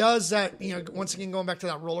it does that, once again, going back to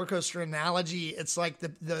that roller coaster analogy, it's like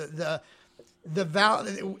it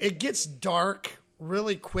gets dark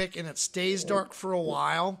really quick and it stays dark for a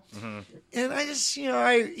while. Mm-hmm. And I just,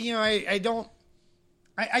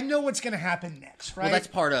 I know what's going to happen next, right? Well, that's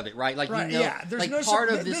part of it, right? Like, there's like part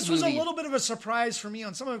of this movie. Was a little bit of a surprise for me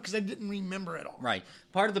on some of it because I didn't remember it all. Right.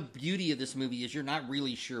 Part of the beauty of this movie is you're not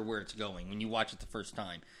really sure where it's going when you watch it the first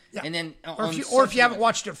time. Yeah. And then, or if you haven't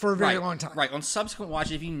watched it for a very long time, right? On subsequent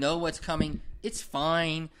watches, if you know what's coming, it's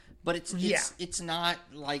fine. But it's not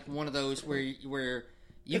like one of those where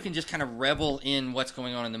you can just kind of revel in what's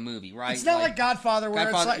going on in the movie, right? It's not like Godfather, where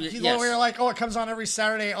it's like where you're like, it comes on every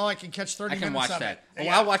Saturday. Oh, I can catch 30 minutes. I can watch that. Oh,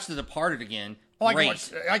 yeah. I'll watch The Departed again. I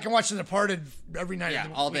can watch The Departed every night. Yeah,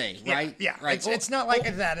 all day, right? Yeah, right. It's not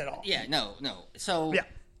like that at all. Yeah, no. So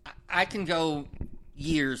I can go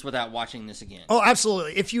years without watching this again. Oh,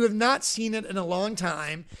 absolutely. If you have not seen it in a long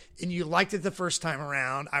time and you liked it the first time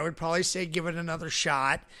around, I would probably say give it another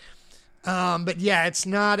shot. But yeah, it's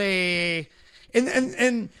not a,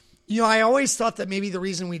 and I always thought that maybe the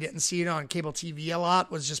reason we didn't see it on cable TV a lot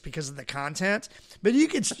was just because of the content. But you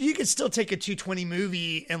could still take a 220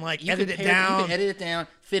 movie and edit it down. You can edit it down,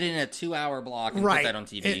 fit it in a 2-hour block, and put that on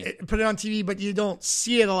TV. Put it on TV, but you don't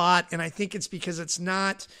see it a lot. And I think it's because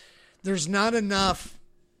there's not enough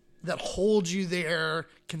that holds you there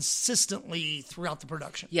consistently throughout the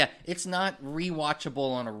production. Yeah, it's not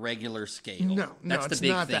rewatchable on a regular scale. No, that's the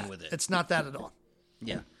big thing with it. It's not that at all.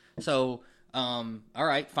 Yeah. So, all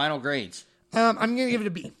right, final grades. I'm going to give it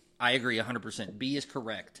a B. I agree 100%. B is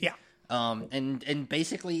correct. Yeah. And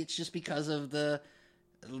basically it's just because of the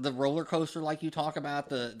roller coaster, like you talk about,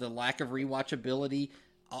 the lack of rewatchability.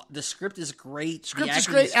 The script is great. The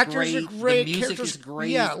actors are great. The music is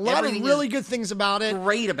great. Yeah, a lot of really good things about it.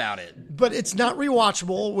 Great about it. But it's not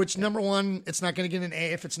rewatchable, which, number one, it's not going to get an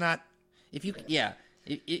A if it's not. If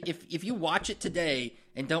you watch it today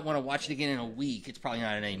and don't want to watch it again in a week, it's probably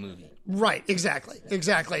not an A movie. Right, exactly.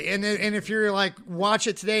 And if you're like, watch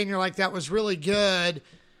it today and you're like, that was really good.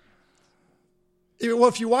 Well,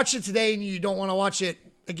 if you watch it today and you don't want to watch it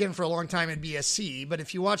again for a long time, it'd be a C. But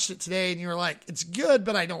if you watched it today and you were like, it's good,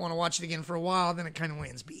 but I don't want to watch it again for a while, then it kind of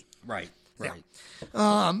lands B. Right.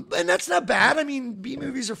 And that's not bad. I mean, B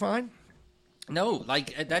movies are fine. No,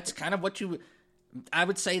 like that's kind of what I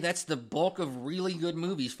would say that's the bulk of really good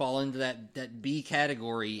movies fall into that B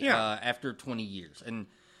category after 20 years. And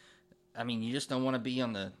I mean, you just don't want to be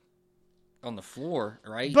on the floor,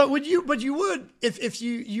 right? But you would if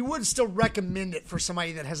you would still recommend it for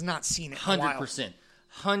somebody that has not seen it in a while.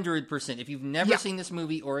 100%. If you've never seen this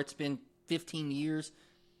movie or it's been 15 years,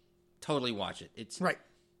 totally watch it. It's right.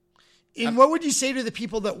 And what would you say to the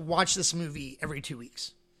people that watch this movie every 2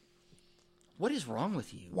 weeks? What is wrong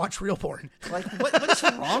with you? Watch real porn. Like, what's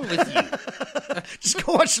wrong with you? Just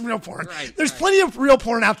go watch some real porn. Right, There's plenty of real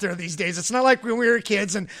porn out there these days. It's not like when we were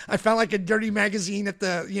kids and I found like a dirty magazine at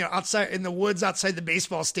the, outside in the woods outside the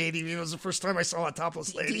baseball stadium. It was the first time I saw a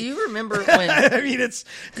topless lady. Do you remember when? I mean,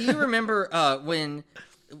 Do you remember when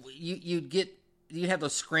you'd have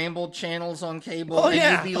those scrambled channels on cable, and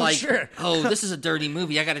you'd be like, sure. "Oh, this is a dirty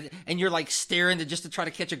movie. I got to," and you're like staring to try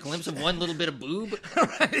to catch a glimpse of one little bit of boob.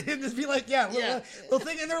 Right, and just be like, little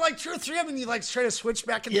thing, and they're like 2 or 3 of them, and you like try to switch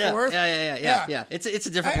back and forth. Yeah. It's a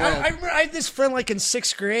different world. I remember I had this friend like in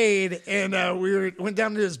 6th grade, and we went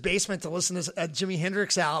down to his basement to listen to a Jimi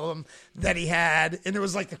Hendrix album that he had, and it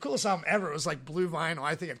was like the coolest album ever. It was like blue vinyl.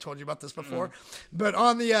 I think I've told you about this before, but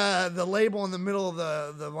on the label in the middle of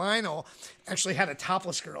the vinyl actually had a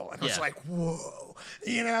topless girl, and I was like, whoa,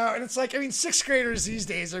 and it's like, I mean, 6th graders these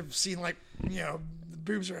days, I've seen like, the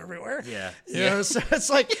boobs are everywhere. Yeah. So it's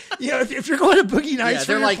like, if you're going to Boogie Nights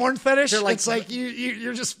for your like, porn fetish, like, it's like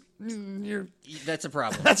you're just, that's a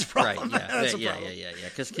problem. That's a problem. Right, That's a problem. Yeah.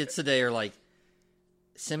 Because kids today are like,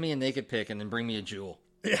 send me a naked pic and then bring me a jewel.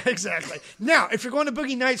 Yeah, exactly. Now, if you're going to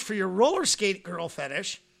Boogie Nights for your roller skate girl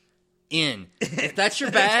fetish, if that's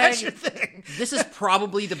your bag, that's your thing. This is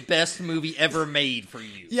probably the best movie ever made for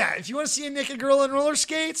you. Yeah, if you want to see a naked girl in roller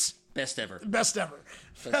skates, best ever. Best ever.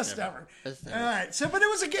 All right. So, but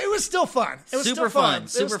it was still fun. It was super fun.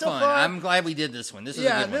 Super fun. I'm glad we did this one. This is a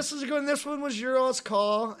good one. This was a good one. This one was your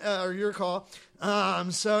call.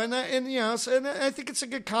 So I think it's a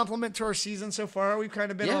good compliment to our season so far. We've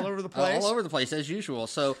kind of been all over the place. All over the place as usual.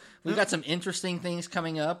 So we've got some interesting things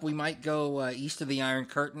coming up. We might go east of the Iron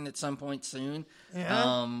Curtain at some point soon.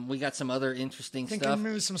 Yeah. We got some other interesting stuff.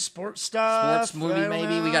 Maybe some sports stuff. Sports movie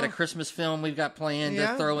maybe. We got a Christmas film we've got planned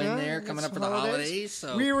to throw in there coming up for the holidays.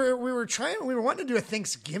 So we were wanting to do a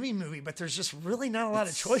Thanksgiving movie, but there's just really not a lot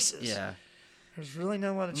of choices. Yeah. There's really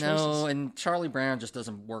not a lot of choices. No, and Charlie Brown just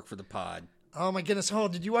doesn't work for the pod. Oh my goodness! Oh,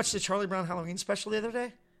 did you watch the Charlie Brown Halloween special the other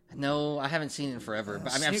day? No, I haven't seen it in forever.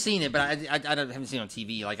 But, I mean, I've seen it, but I haven't seen it on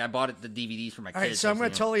TV. Like I bought the DVDs for my kids. All right, so I'm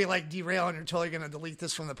going to totally derail, and you're totally going to delete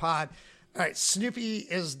this from the pod. All right, Snoopy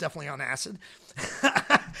is definitely on acid.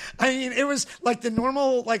 I mean, it was like the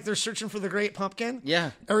normal, like they're searching for the great pumpkin.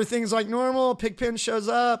 Yeah. Everything's like normal. Pigpen shows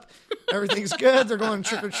up. Everything's good. They're going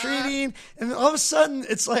trick-or-treating. And all of a sudden,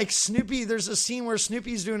 it's like Snoopy, there's a scene where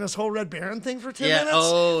Snoopy's doing this whole Red Baron thing for 10 minutes.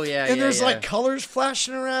 Oh, yeah, And there's like colors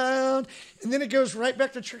flashing around. And then it goes right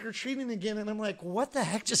back to trick-or-treating again. And I'm like, what the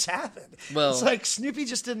heck just happened? Well, it's like Snoopy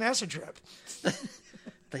just did an acid trip.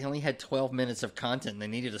 They only had 12 minutes of content. And they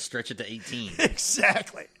needed to stretch it to 18.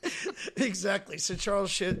 Exactly. So Charles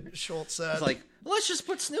Schultz said, it's like, let's just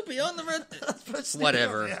put Snoopy on the red.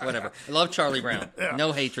 Whatever. I love Charlie Brown.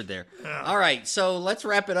 No hatred there. Yeah. All right. So let's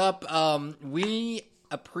wrap it up. We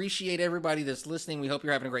appreciate everybody that's listening. We hope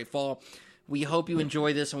you're having a great fall. We hope you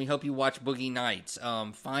enjoy this, and we hope you watch Boogie Nights.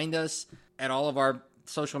 Find us at all of our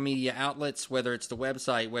social media outlets, whether it's the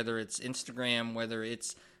website, whether it's Instagram, whether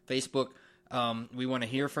it's Facebook. We want to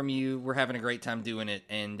hear from you. We're having a great time doing it,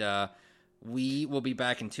 and we will be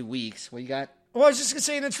back in 2 weeks. What you got? Well, I was just going to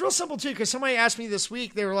say, and it's real simple, too, because somebody asked me this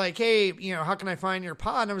week, they were like, hey, how can I find your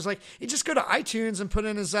pod? And I was like, you just go to iTunes and put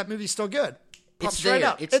in, is that movie still good? Pops it's there. Right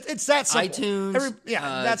up. It's that simple. iTunes,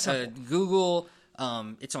 that's simple. Google,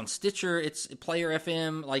 it's on Stitcher, it's Player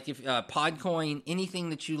FM, like if Podcoin,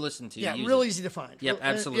 anything that you listen to. Yeah, real easy to find. Yep,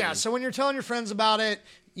 absolutely. Yeah, so when you're telling your friends about it,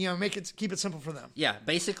 keep it simple for them. Yeah,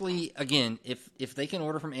 basically, again, if they can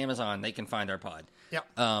order from Amazon, they can find our pod. Yeah,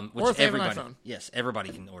 which or if they have everybody, an iPhone. yes,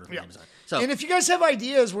 everybody can order from Amazon. So, and if you guys have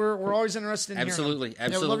ideas, we're always interested in absolutely, hearing them.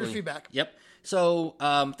 absolutely, We love your feedback. Yep. So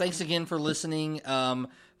thanks again for listening.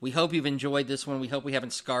 We hope you've enjoyed this one. We hope we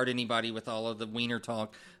haven't scarred anybody with all of the wiener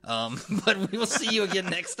talk. But we will see you again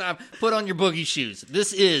next time. Put on your boogie shoes.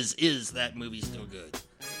 This is That Movie Still Good?